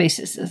go on the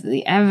basis of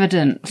the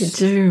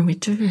evidence. We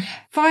do.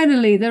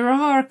 Finally, there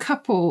are a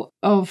couple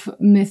of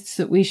myths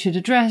that we should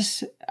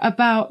address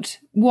about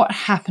what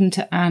happened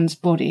to Anne's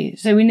body.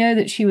 So we know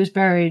that she was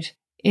buried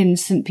in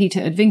St. Peter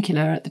ad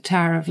Vincula at the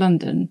Tower of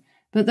London,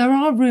 but there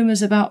are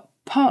rumours about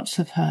parts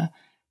of her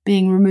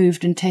being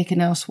removed and taken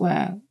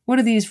elsewhere. What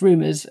are these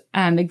rumours?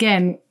 And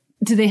again,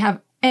 do they have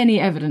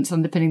any evidence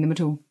underpinning them at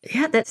all?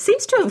 Yeah, there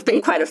seems to have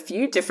been quite a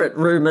few different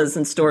rumours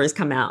and stories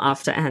come out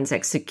after Anne's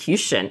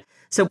execution.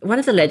 So one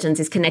of the legends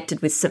is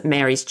connected with St.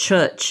 Mary's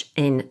Church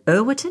in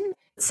Irwitton,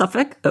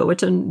 Suffolk,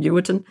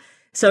 Irwitton.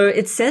 So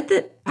it's said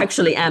that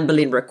actually Anne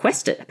Boleyn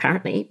requested,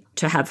 apparently,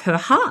 to have her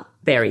heart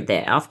buried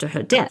there after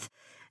her death.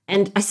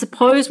 And I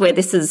suppose where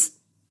this is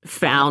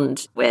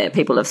found, where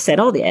people have said,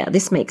 oh, yeah,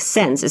 this makes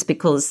sense, is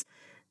because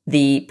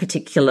the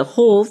particular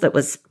hall that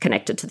was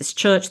connected to this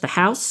church, the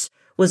house,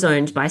 was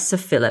owned by Sir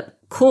Philip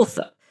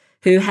Corther,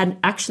 who had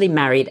actually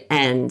married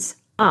Anne's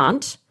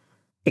aunt,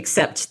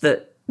 except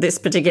that this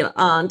particular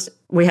aunt,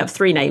 we have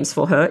three names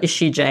for her. Is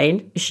she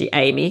Jane? Is she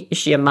Amy? Is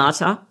she a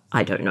Martha?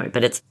 I don't know,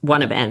 but it's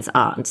one of Anne's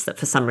aunts that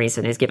for some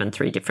reason is given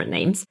three different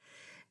names.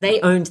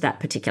 They owned that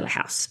particular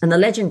house. And the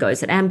legend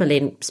goes that Anne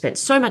Boleyn spent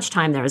so much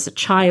time there as a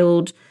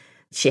child.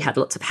 She had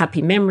lots of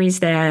happy memories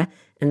there.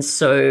 And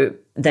so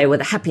they were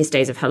the happiest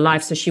days of her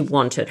life. So she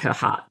wanted her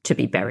heart to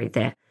be buried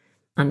there.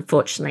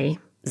 Unfortunately,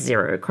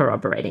 zero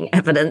corroborating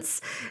evidence.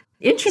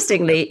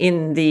 Interestingly,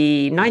 in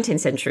the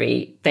 19th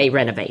century, they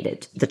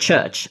renovated the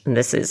church, and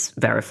this is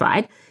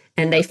verified,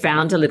 and they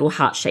found a little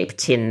heart-shaped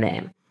tin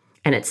there.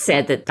 And it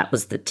said that that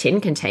was the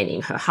tin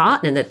containing her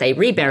heart, and that they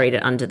reburied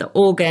it under the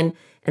organ,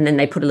 and then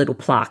they put a little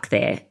plaque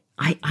there.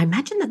 I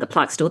imagine that the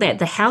plaque's still there.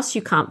 The house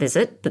you can't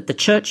visit, but the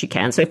church you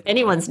can. So if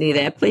anyone's near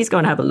there, please go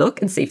and have a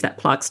look and see if that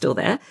plaque's still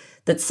there,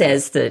 that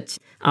says that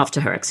after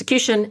her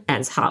execution,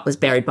 Anne's heart was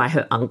buried by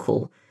her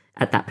uncle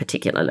at that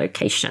particular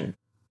location.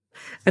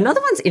 Another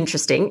one's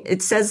interesting.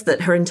 It says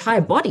that her entire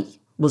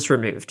body was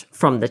removed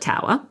from the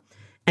tower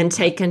and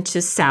taken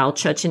to Sowell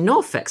Church in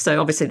Norfolk.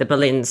 So obviously the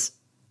Boleyns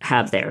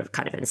have their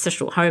kind of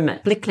ancestral home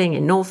at Blickling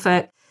in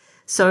Norfolk.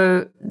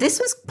 So this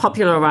was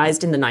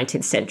popularised in the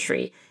 19th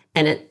century,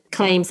 and it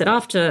claims that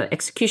after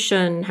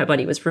execution, her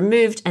body was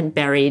removed and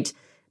buried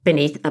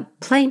beneath a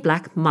plain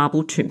black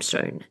marble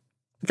tombstone.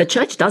 The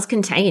church does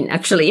contain,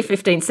 actually,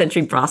 15th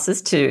century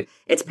brasses to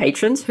its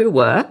patrons, who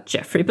were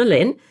Geoffrey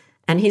Boleyn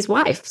and his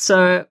wife.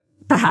 So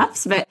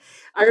perhaps, but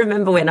I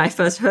remember when I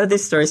first heard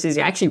this story,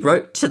 Susie, I actually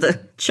wrote to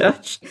the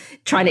church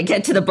trying to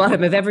get to the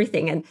bottom of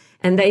everything.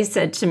 And they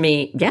said to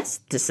me,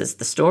 yes, this is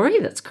the story,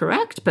 that's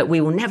correct, but we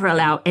will never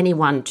allow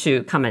anyone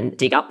to come and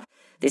dig up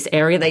this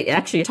area. They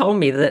actually told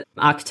me that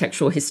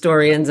architectural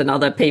historians and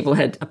other people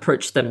had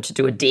approached them to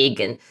do a dig,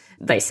 and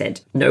they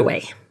said, no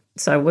way.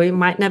 So we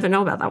might never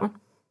know about that one.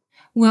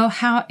 Well,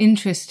 how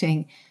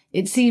interesting.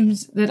 It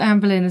seems that Anne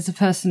Boleyn is a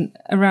person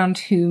around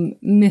whom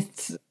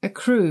myths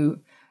accrue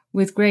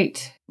with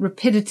great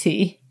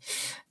rapidity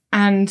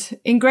and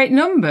in great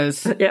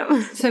numbers.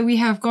 Yeah. So we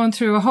have gone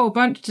through a whole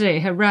bunch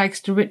today. Her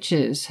rags to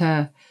riches,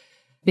 her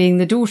being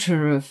the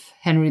daughter of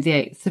Henry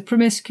VIII, the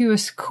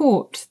promiscuous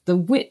court, the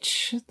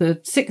witch,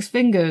 the six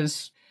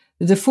fingers,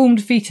 the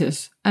deformed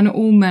fetus, and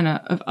all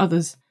manner of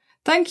others.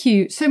 Thank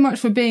you so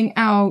much for being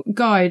our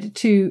guide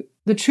to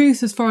the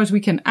truth as far as we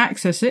can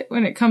access it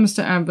when it comes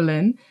to Anne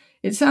Boleyn.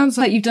 It sounds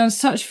like you've done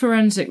such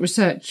forensic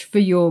research for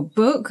your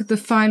book, The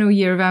Final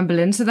Year of Anne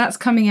Boleyn, so that's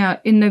coming out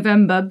in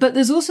November. But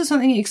there's also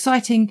something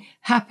exciting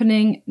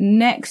happening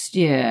next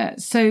year.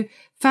 So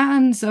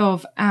fans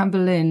of Anne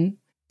Boleyn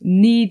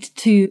need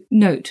to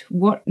note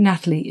what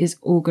Natalie is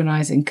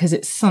organising, because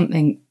it's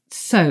something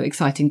so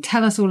exciting.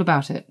 Tell us all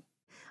about it.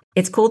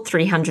 It's called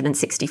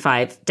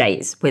 365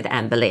 Days with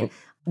Anne Boleyn.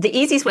 The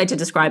easiest way to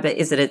describe it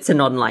is that it's an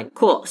online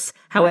course.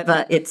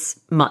 However, it's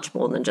much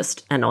more than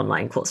just an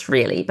online course,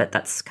 really, but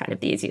that's kind of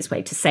the easiest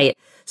way to say it.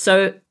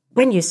 So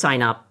When you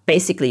sign up,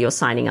 basically you're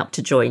signing up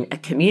to join a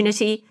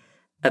community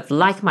of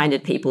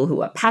like-minded people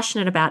who are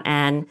passionate about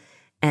Anne,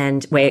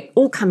 and we're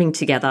all coming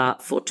together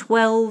for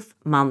 12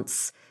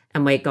 months,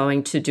 and we're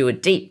going to do a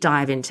deep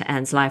dive into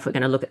Anne's life. We're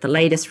going to look at the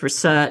latest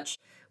research.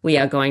 We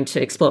are going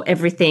to explore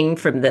everything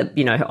from the,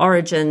 her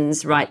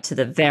origins right to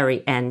the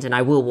very end, and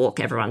I will walk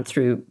everyone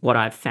through what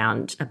I've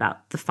found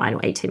about the final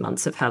 18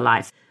 months of her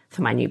life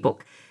for my new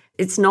book.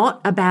 It's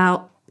not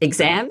about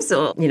exams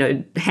or,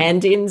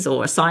 hand-ins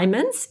or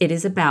assignments. It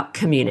is about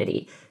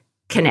community,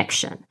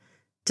 connection,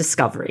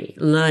 discovery,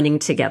 learning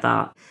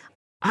together.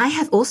 I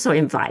have also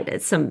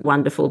invited some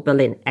wonderful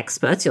Boleyn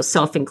experts,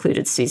 yourself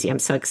included, Susie. I'm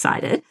so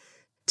excited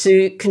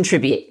to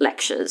contribute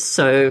lectures.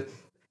 So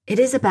it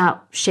is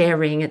about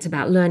sharing. It's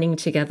about learning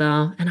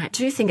together. And I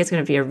do think it's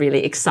going to be a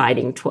really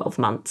exciting 12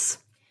 months.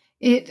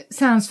 It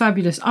sounds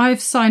fabulous.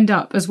 I've signed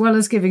up as well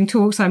as giving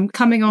talks. I'm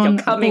coming on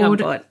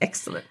board.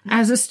 Excellent.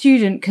 As a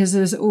student, because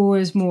there's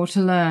always more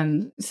to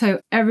learn. So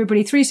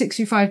everybody,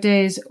 365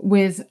 days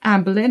with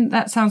Anne Boleyn.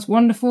 That sounds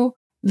wonderful.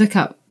 Look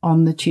up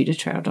on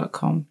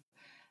thetudortrail.com.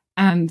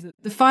 And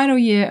the final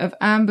year of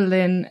Anne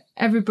Boleyn,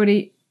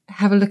 everybody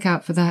have a look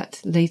out for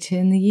that later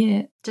in the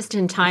year. Just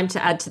in time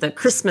to add to the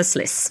Christmas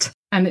list.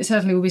 And it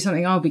certainly will be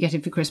something I'll be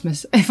getting for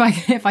Christmas if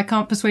I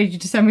can't persuade you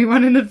to send me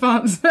one in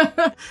advance.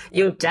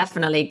 You'll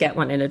definitely get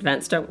one in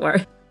advance, don't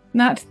worry.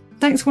 Nat,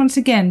 thanks once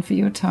again for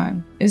your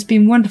time. It's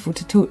been wonderful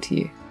to talk to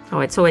you.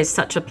 Oh, it's always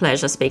such a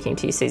pleasure speaking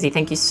to you, Susie.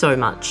 Thank you so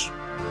much.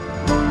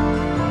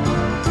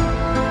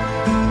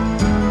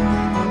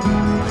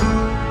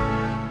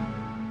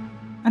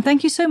 And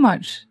thank you so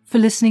much for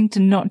listening to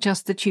Not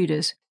Just the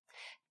Tudors.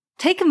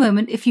 Take a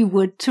moment, if you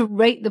would, to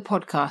rate the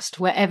podcast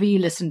wherever you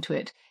listen to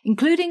it,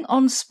 including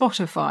on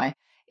Spotify.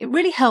 It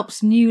really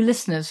helps new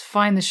listeners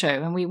find the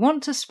show, and we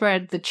want to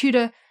spread the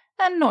Tudor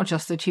and not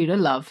just the Tudor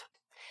love.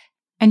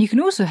 And you can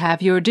also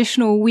have your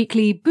additional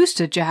weekly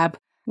booster jab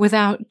with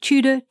our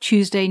Tudor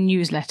Tuesday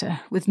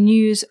newsletter, with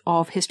news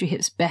of History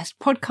Hit's best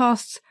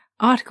podcasts,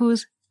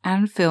 articles,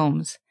 and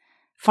films.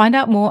 Find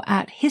out more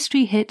at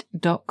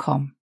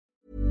historyhit.com.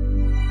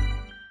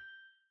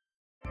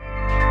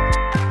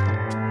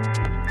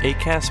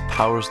 Acast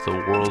powers the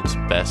world's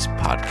best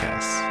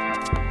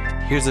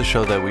podcasts. Here's a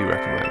show that we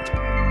recommend.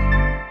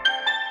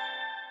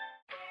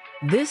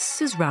 This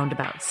is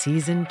Roundabout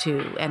Season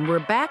 2, and we're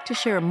back to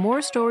share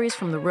more stories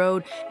from the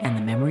road and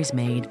the memories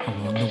made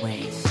along the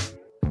way.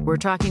 We're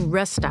talking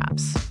rest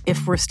stops.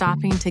 If we're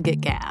stopping to get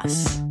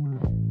gas,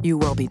 you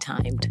will be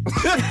timed.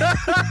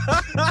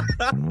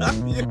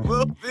 You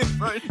will be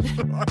for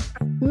sure.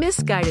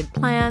 Misguided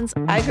plans.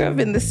 I grew up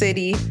in the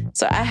city,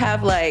 so I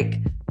have a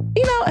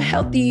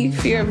healthy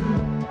fear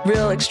of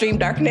real extreme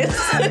darkness.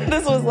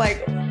 This was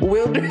like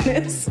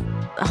wilderness.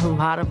 A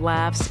lot of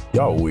laughs.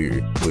 Y'all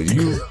weird, but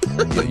you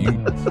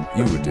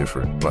were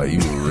different. Like, you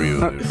were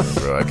real different,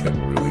 bro. I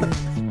can't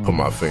really put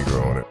my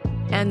finger on it.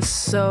 And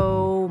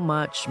so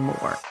much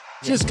more.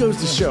 Just goes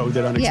to show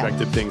that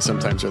unexpected things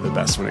sometimes are the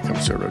best when it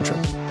comes to a road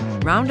trip.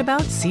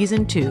 Roundabout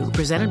Season 2,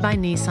 presented by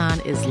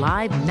Nissan, is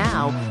live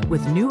now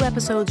with new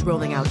episodes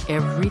rolling out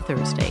every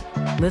Thursday.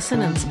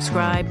 Listen and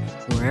subscribe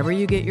wherever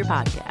you get your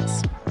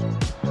podcasts.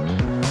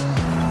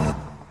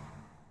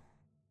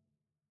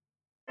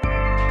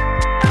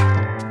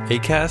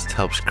 Acast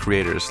helps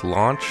creators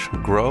launch,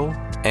 grow,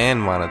 and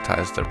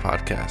monetize their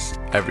podcasts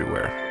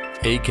everywhere.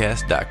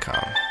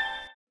 Acast.com.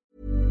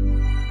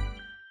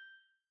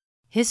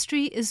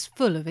 History is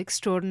full of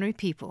extraordinary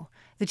people,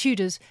 the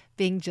Tudors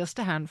being just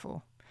a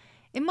handful.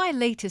 In my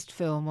latest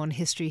film on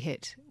History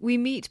Hit, we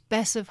meet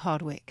Bess of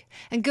Hardwick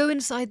and go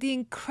inside the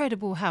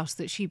incredible house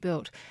that she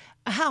built,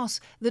 a house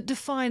that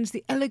defines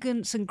the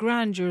elegance and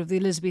grandeur of the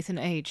Elizabethan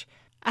age,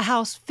 a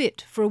house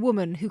fit for a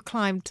woman who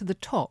climbed to the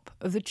top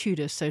of the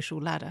Tudor social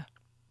ladder.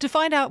 To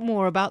find out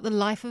more about the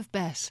life of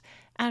Bess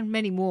and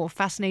many more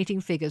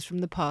fascinating figures from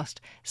the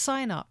past,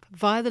 sign up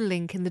via the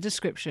link in the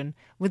description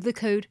with the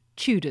code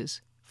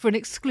TUDORS for an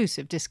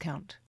exclusive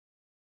discount.